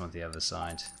might need some of the other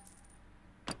side.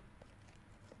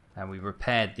 And we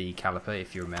repaired the caliper,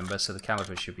 if you remember, so the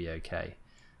caliper should be okay.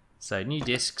 So new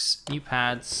discs, new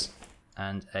pads,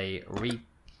 and a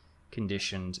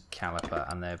reconditioned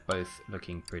caliper, and they're both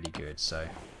looking pretty good, so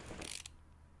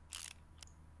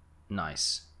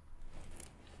nice.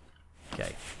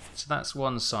 Okay, so that's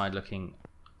one side looking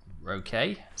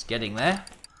okay. It's getting there.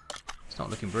 It's not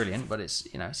looking brilliant, but it's,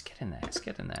 you know, it's getting there. It's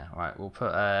getting there. All right, we'll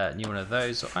put a new one of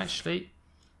those. Actually,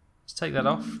 let's take that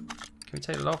off. Can we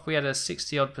take that off? We had a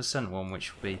 60-odd% one,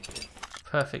 which would be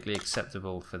perfectly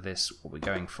acceptable for this, what we're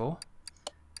going for.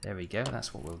 There we go.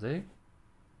 That's what we'll do.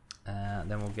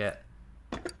 Then we'll get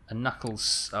a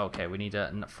knuckles. Oh, okay, we need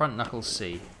a front knuckle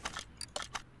C.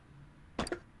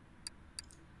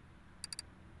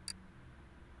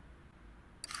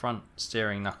 Front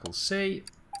steering knuckle C.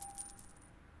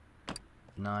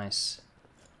 Nice.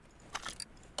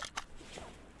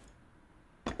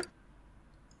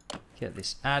 Get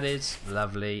this added.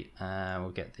 Lovely. We'll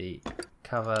get the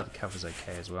cover. The cover's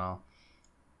okay as well.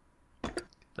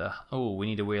 Oh, we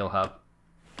need a wheel hub.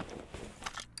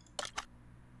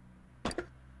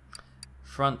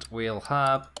 Front wheel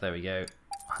hub. There we go.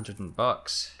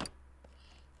 $100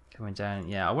 coming down.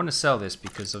 Yeah, I want to sell this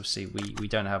because obviously we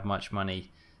don't have much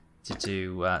money to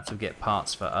do to get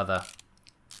parts for other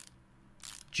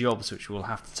jobs, which we'll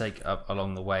have to take up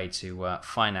along the way to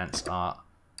finance our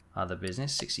other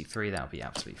business. 63, that'll be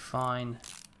absolutely fine.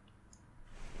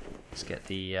 Let's get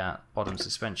the bottom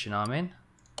suspension arm in.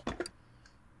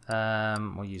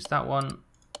 We'll use that one,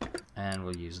 and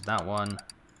we'll use that one.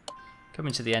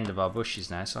 Coming to the end of our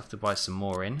bushes now, so I have to buy some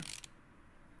more in.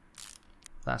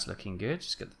 That's looking good.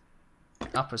 Just get the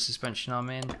upper suspension arm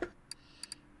in.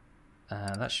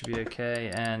 That should be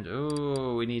okay. And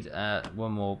oh, we need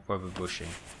one more rubber bushing.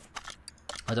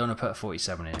 I don't want to put a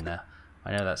 47 in there.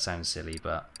 I know that sounds silly,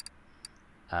 but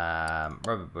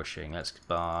rubber bushing. Let's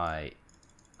buy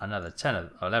another 10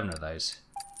 or 11 of those.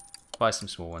 Buy some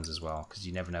small ones as well, because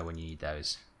you never know when you need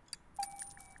those.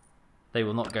 They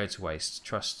will not go to waste.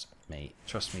 Trust me.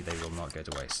 Trust me, they will not go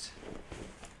to waste.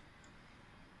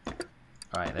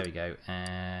 Alright, there we go.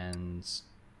 And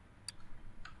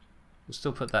we'll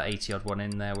still put that 80-odd one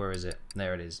in there. Where is it?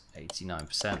 There it is.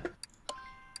 89%.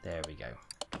 There we go.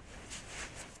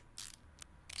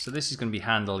 So this is going to be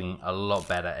handling a lot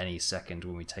better any second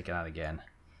when we take it out again.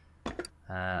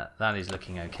 That is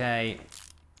looking okay.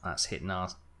 That's hitting our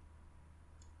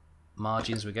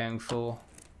margins we're going for.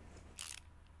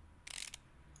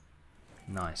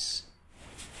 Nice.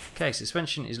 Okay,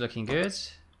 suspension is looking good.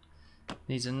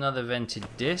 Needs another vented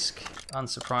disc,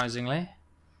 unsurprisingly.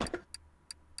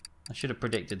 I should have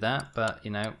predicted that, but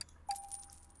you know.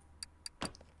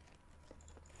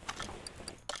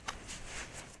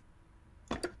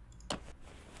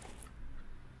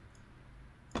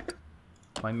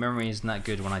 My memory isn't that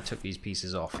good when I took these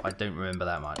pieces off. I don't remember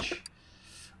that much.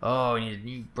 Oh, we need a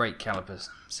new brake caliper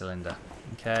cylinder.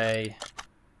 Okay.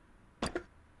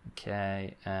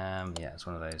 Okay, yeah, it's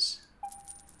one of those.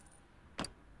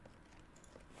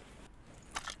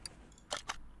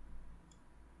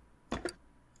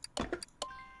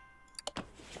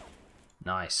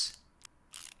 Nice.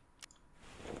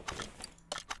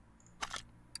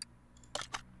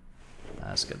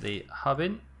 Let's get the hub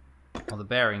in. Or the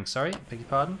bearing, sorry, beg your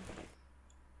pardon.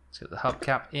 Let's get the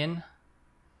hubcap in.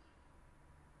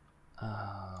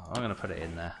 I'm going to put it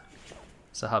in there.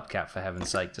 It's a hubcap, for heaven's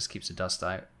sake, just keeps the dust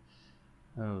out.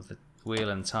 Oh, the wheel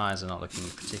and tyres are not looking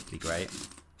particularly great.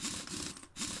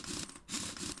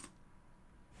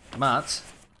 But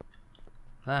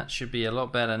that should be a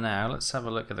lot better now. Let's have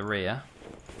a look at the rear.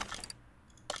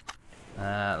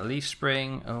 Leaf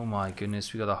spring. Oh my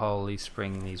goodness, we got a whole leaf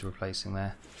spring needs replacing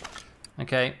there.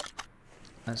 Okay,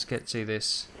 let's get to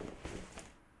this.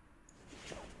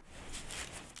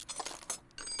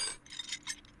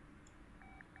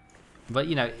 But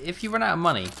you know, if you run out of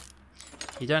money,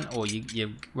 you don't, or you're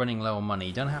running low on money,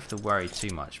 you don't have to worry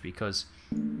too much, because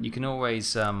you can always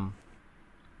zoom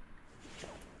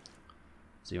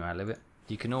out a little bit.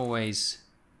 You can always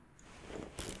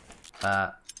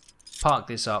park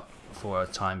this up for a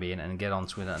time being and get on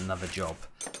to another job,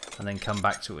 and then come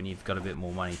back to it when you've got a bit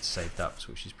more money saved up,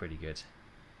 which is pretty good.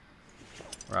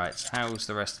 Right, how's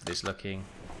the rest of this looking?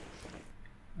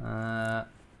 Okay,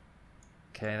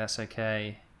 that's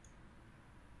okay.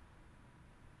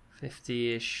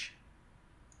 50-ish.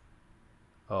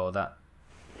 Oh, that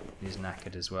is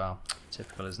knackered as well.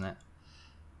 Typical, isn't it?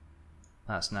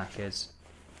 That's knackered.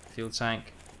 Fuel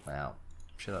tank. Well,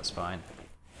 I'm sure that's fine.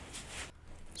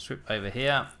 Strip over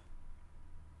here.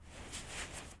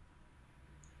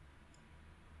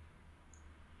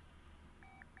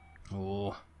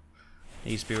 Oh,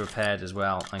 Needs to be repaired as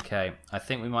well. Okay, I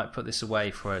think we might put this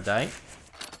away for a day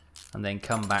and then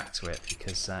come back to it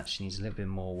because she needs a little bit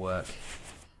more work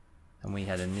than we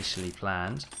had initially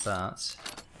planned. But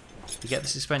if we get the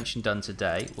suspension done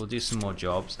today, we'll do some more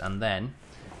jobs and then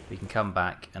we can come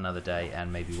back another day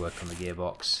and maybe work on the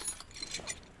gearbox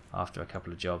after a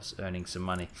couple of jobs, earning some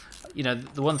money. You know,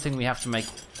 the one thing we have to make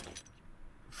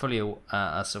fully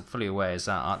aware is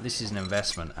that this is an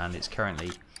investment and it's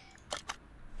currently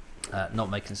not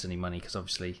making us any money because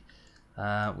obviously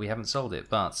we haven't sold it.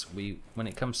 But when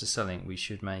it comes to selling, we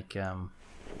should make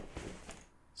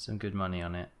some good money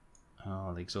on it.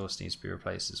 Oh, the exhaust needs to be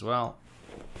replaced as well.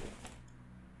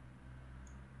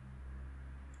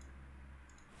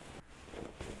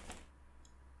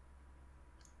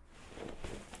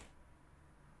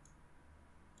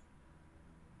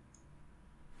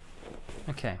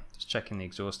 Okay, just checking the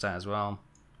exhaust out as well.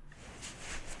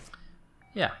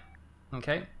 Yeah,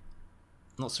 okay.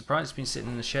 Not surprised it's been sitting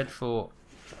in the shed for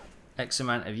X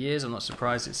amount of years. I'm not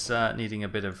surprised it's needing a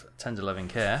bit of tender loving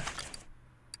care.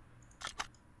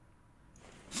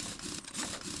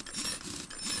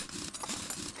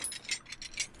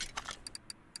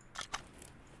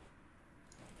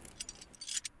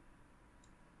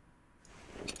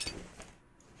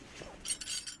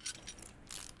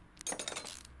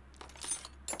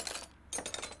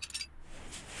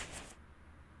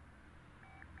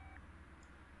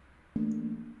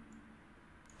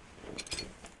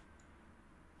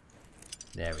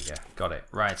 There we go, got it.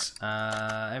 Right,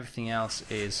 everything else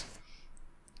is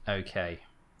okay.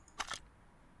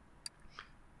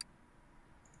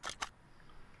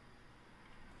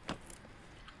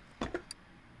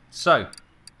 So,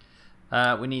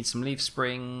 we need some leaf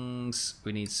springs,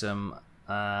 we need some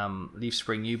leaf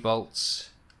spring U-bolts.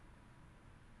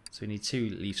 So we need 2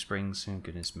 leaf springs, oh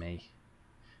goodness me.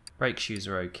 Brake shoes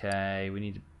are okay, we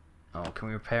need... Oh, can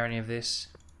we repair any of this?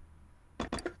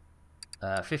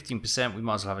 15%, we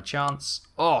might as well have a chance.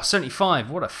 Oh,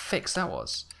 75, what a fix that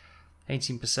was.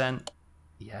 18%,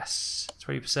 yes.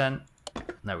 20%,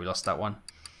 no, we lost that one.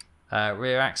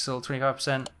 Rear axle,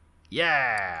 25%,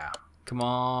 yeah. Come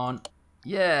on,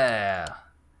 yeah.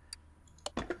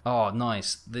 Oh,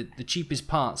 nice. The cheapest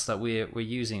parts that we're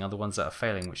using are the ones that are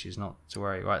failing, which is not to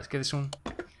worry. Right, let's get this one.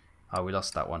 Oh, we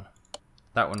lost that one.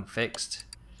 That one fixed.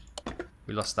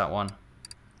 We lost that one.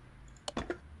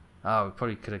 Oh, we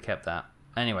probably could have kept that.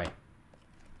 Anyway,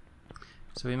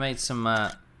 so we made some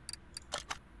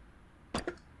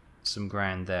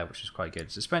ground there, which is quite good.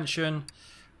 Suspension.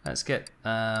 Let's get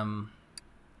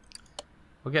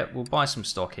we'll buy some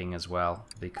stocking as well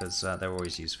because they're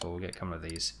always useful. We'll get a couple of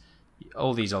these.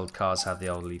 All these old cars have the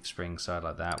old leaf spring side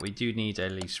like that. We do need a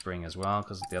leaf spring as well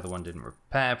because the other one didn't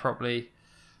repair properly,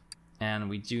 and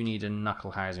we do need a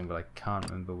knuckle housing, but I can't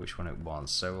remember which one it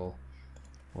was. So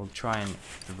we'll try and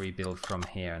rebuild from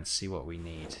here and see what we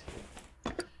need.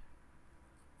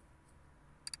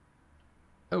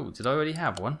 Oh, did I already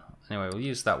have one? Anyway, we'll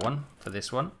use that one for this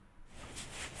one.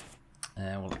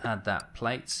 We'll add that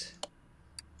plate.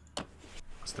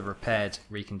 It's the repaired,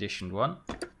 reconditioned one.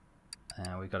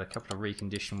 We've got a couple of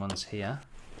reconditioned ones here.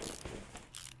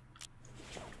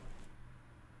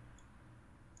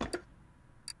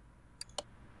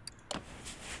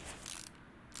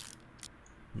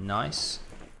 Nice.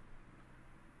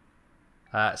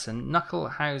 It's a knuckle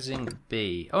housing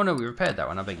B. Oh no, we repaired that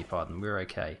one, I beg your pardon, we're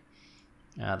okay.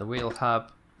 The wheel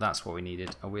hub, that's what we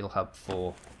needed, a wheel hub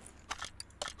 4.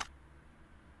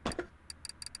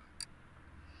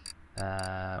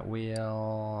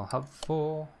 Wheel hub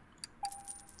 4,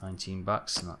 19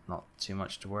 bucks, not too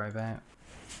much to worry about.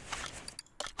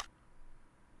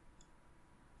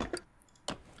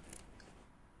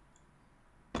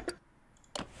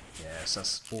 Yes,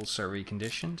 that's also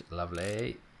reconditioned,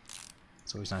 lovely.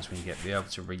 It's always nice when you be able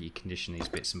to recondition these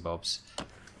bits and bobs.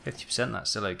 50%, that's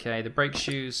still okay. The brake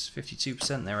shoes,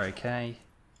 52%, they're okay.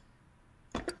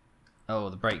 Oh,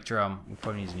 the brake drum, we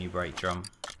probably need a new brake drum.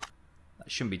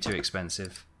 That shouldn't be too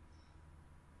expensive,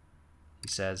 he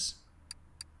says.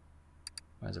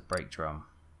 Where's a brake drum?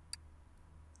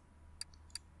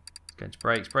 Let's go to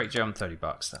brakes. Brake drum, 30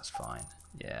 bucks, that's fine.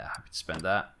 Yeah, happy to spend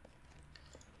that.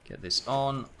 Get this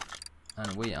on.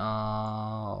 And we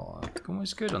are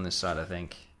almost good on this side, I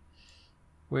think.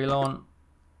 Wheel on.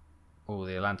 Oh,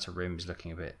 the Atlanta rim is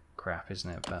looking a bit crap, isn't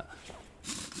it? But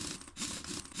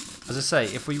as I say,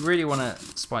 if we really want to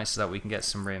spice it up, we can get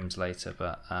some rims later.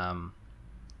 But I'm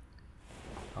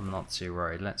not too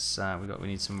worried. Let's. We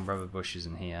need some rubber bushes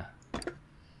in here.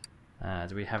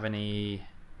 Do we have any?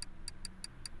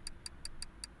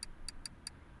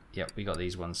 Yep, we got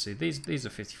these ones. See, these are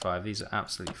 55. These are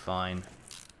absolutely fine.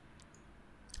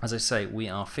 as I say, we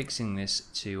are fixing this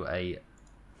to a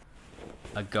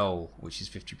goal, which is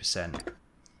 50%.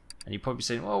 And you're probably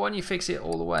saying, well, why don't you fix it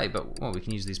all the way? But, well, we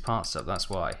can use these parts up, that's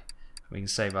why. We can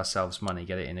save ourselves money,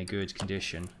 get it in a good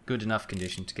condition, good enough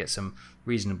condition to get some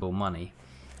reasonable money,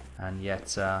 and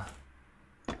yet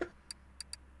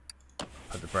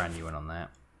put the brand new one on there.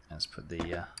 Let's put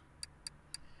the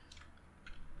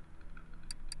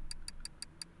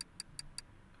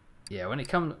yeah. When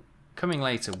it coming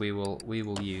later, we will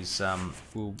use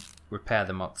we'll repair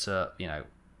them up to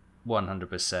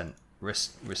 100%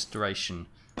 restoration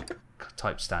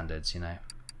type standards,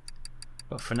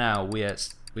 But for now, we're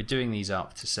doing these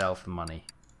up to sell for money.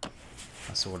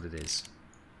 That's all it is.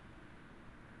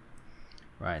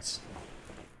 Right.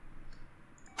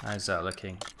 How's that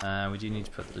looking? We do need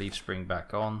to put the leaf spring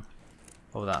back on.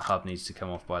 Oh, that hub needs to come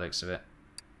off by the looks of it.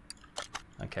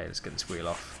 Okay, let's get this wheel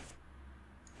off.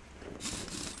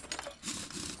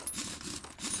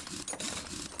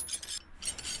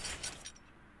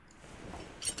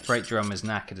 Brake drum is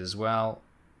knackered as well.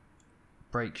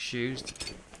 Brake shoes.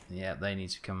 Yeah, they need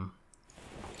to come.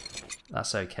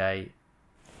 That's okay.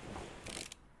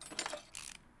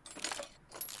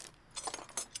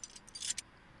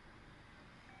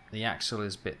 The axle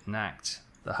is a bit knacked.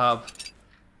 The hub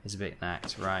is a bit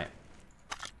knacked. Right.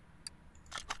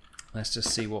 Let's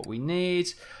just see what we need.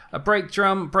 A brake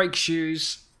drum, brake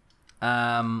shoes.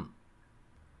 Let's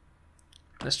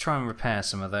try and repair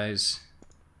some of those.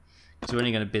 Because we're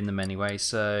only going to bin them anyway.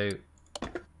 So,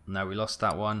 no, we lost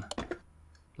that one.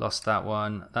 Lost that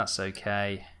one. That's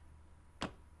okay.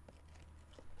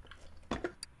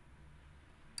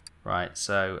 Right,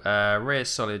 so rear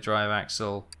solid drive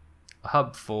axle, a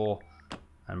hub 4,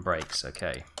 and brakes.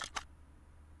 Okay.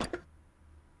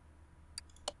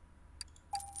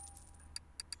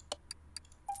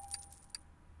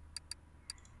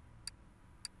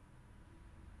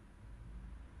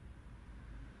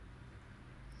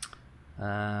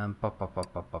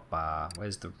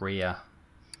 Where's the rear?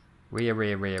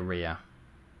 Rear.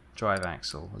 Drive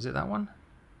axle. Was it that one?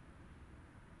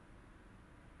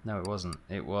 No, it wasn't.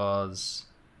 It was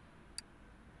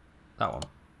that one.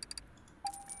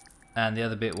 And the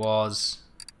other bit was...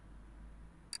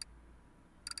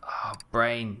 Oh,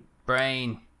 brain.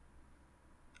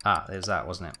 Ah, there's that,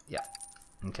 wasn't it? Yeah.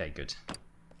 Okay, good.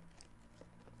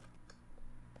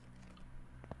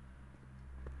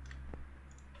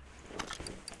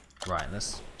 Right,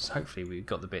 so hopefully we've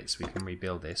got the bits we can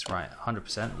rebuild this. Right,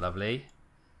 100%, lovely.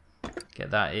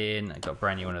 Get that in. I got a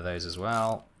brand new one of those as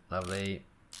well. Lovely.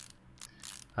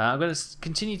 I'm going to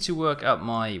continue to work up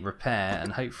my repair,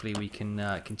 and hopefully we can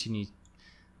continue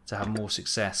to have more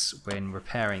success when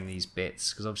repairing these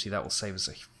bits, because obviously that will save us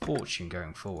a fortune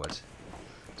going forward,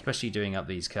 especially doing up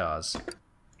these cars.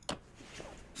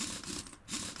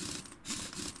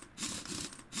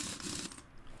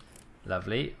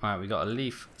 Lovely. Right, we got a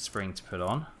leaf spring to put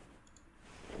on,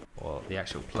 or the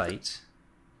actual plate.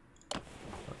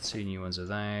 Got 2 new ones of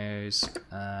those.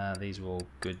 These are all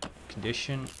good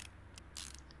condition.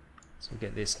 So we'll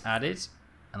get this added,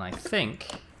 and I think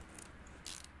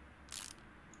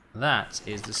that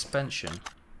is the suspension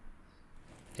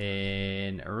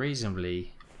in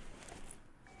reasonably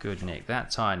good nick. That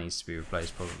tyre needs to be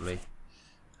replaced probably.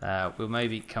 We'll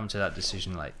maybe come to that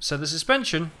decision later. So the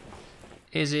suspension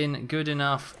is in good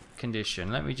enough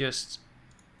condition. Let me just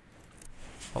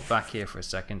hop back here for a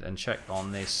second and check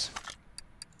on this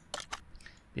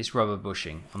rubber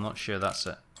bushing. I'm not sure that's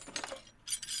at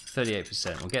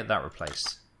 38%. We'll get that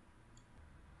replaced.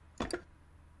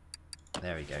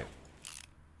 There we go.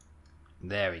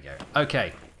 There we go.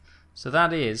 Okay, so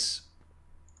that is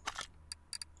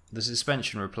the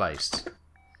suspension replaced.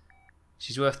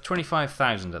 She's worth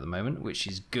 25,000 at the moment, which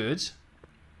is good.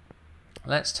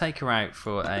 Let's take her out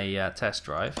for a test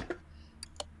drive.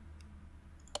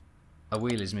 A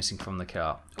wheel is missing from the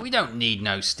car. We don't need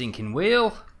no stinking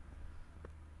wheel.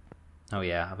 Oh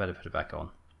yeah, I better put it back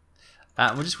on.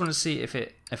 We just want to see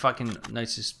if I can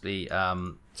noticeably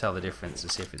tell the difference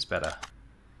and see if it's better.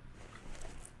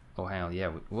 Oh, hang on, yeah.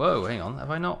 Whoa, hang on. Have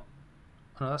I not?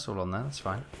 Oh, no, that's all on there. That's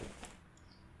fine.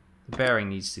 The bearing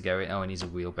needs to go in. Oh, it needs a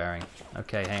wheel bearing.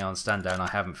 Okay, hang on. Stand down. I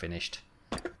haven't finished.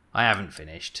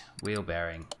 Wheel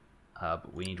bearing hub.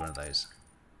 We need one of those.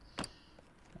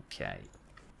 Okay.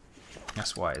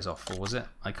 That's why it's off for, was it?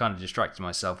 I kind of distracted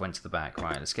myself, went to the back.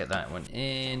 Right, let's get that one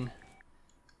in.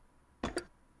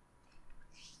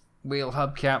 Wheel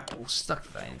hubcap. We'll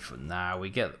stuck that in for now. We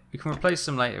can replace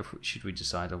them later should we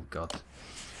decide. Oh god.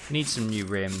 We need some new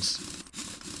rims.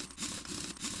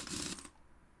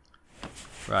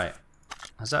 Right.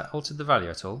 Has that altered the value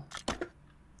at all?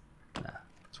 No.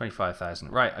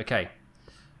 25,000. Right, okay.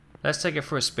 Let's take her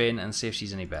for a spin and see if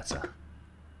she's any better.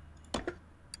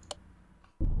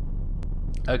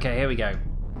 Okay, here we go.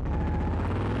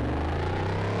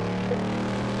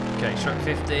 Okay, stroke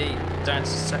 50, down to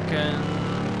second,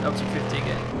 up to 50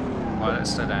 again. Right,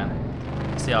 let's slow down.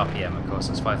 It's the RPM, of course,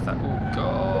 that's 5,000. Oh,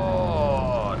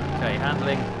 God! Okay,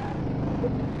 handling.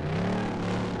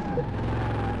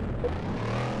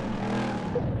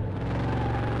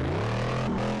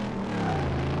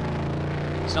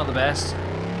 It's not the best.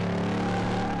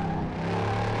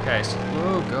 Okay, so,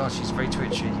 oh God, she's very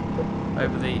twitchy.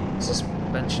 Over the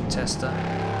suspension tester.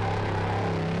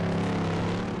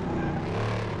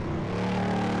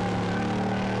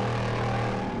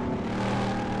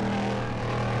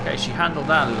 Okay, she handled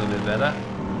that a little bit better.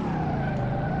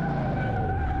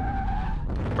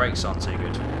 Brakes aren't too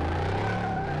good.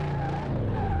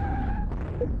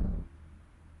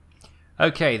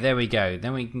 Okay, there we go.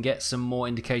 Then we can get some more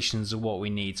indications of what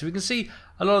we need. So we can see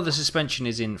a lot of the suspension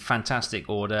is in fantastic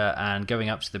order, and going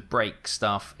up to the brake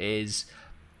stuff is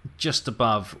just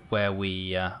above where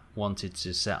we wanted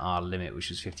to set our limit, which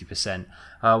was 50%.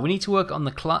 We need to work on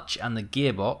the clutch and the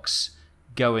gearbox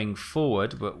going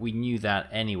forward, but we knew that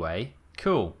anyway.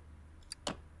 Cool.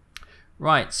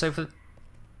 Right, so for...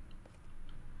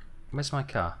 Where's my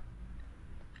car?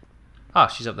 Ah,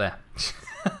 she's up there.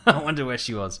 I wonder where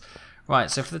she was. Right,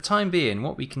 so for the time being,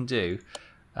 what we can do,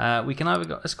 we can either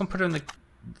go... Let's go and put her in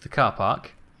the car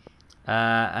park.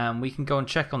 And we can go and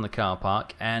check on the car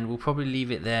park, and we'll probably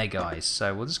leave it there, guys.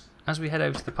 So we'll just, as we head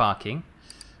over to the parking,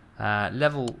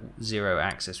 level 0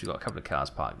 access, we've got a couple of cars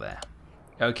parked there.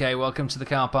 Okay, welcome to the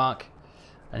car park,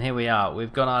 and here we are.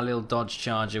 We've got our little Dodge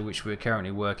Charger, which we're currently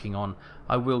working on.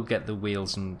 I will get the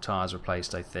wheels and tyres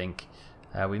replaced, I think.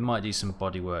 We might do some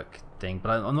bodywork thing, but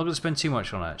I'm not going to spend too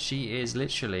much on her. She is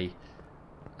literally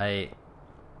a,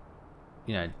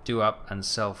 you know, do up and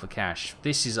sell for cash.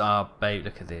 This is our babe.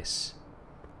 Look at this.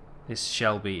 This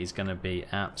Shelby is going to be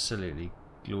absolutely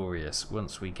glorious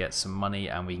once we get some money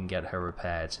and we can get her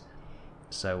repaired.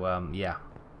 So yeah,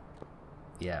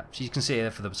 so you can see it there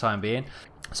for the time being.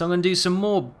 So I'm going to do some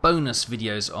more bonus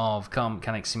videos of Car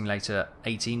Mechanic Simulator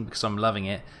 18 because I'm loving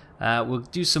it. We'll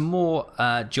do some more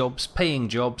jobs, paying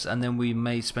jobs, and then we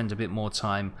may spend a bit more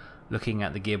time looking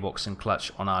at the gearbox and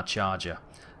clutch on our Charger.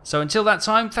 So until that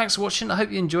time, thanks for watching. I hope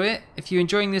you enjoy it. If you're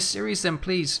enjoying this series, then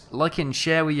please like it and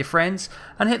share with your friends,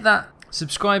 and hit that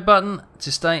subscribe button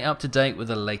to stay up to date with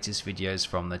the latest videos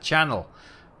from the channel.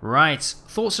 Right,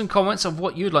 thoughts and comments of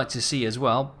what you'd like to see as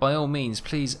well, by all means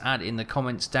please add in the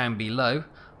comments down below.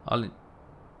 I can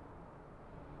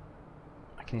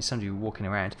hear somebody walking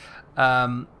around.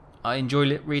 I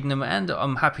enjoy reading them, and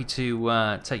I'm happy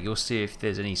to take your steer if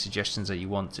there's any suggestions that you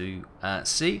want to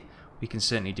see. We can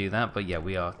certainly do that, but yeah,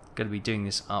 we are going to be doing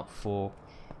this up for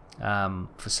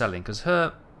selling, because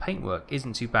her paintwork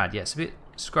isn't too bad. Yeah, it's a bit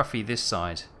scruffy this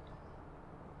side,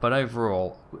 but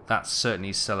overall that's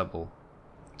certainly sellable.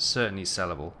 Certainly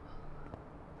sellable.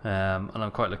 And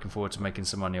I'm quite looking forward to making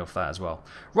some money off that as well.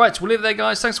 Right, we'll leave it there,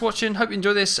 guys. Thanks for watching. Hope you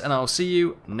enjoy this, and I'll see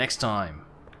you next time.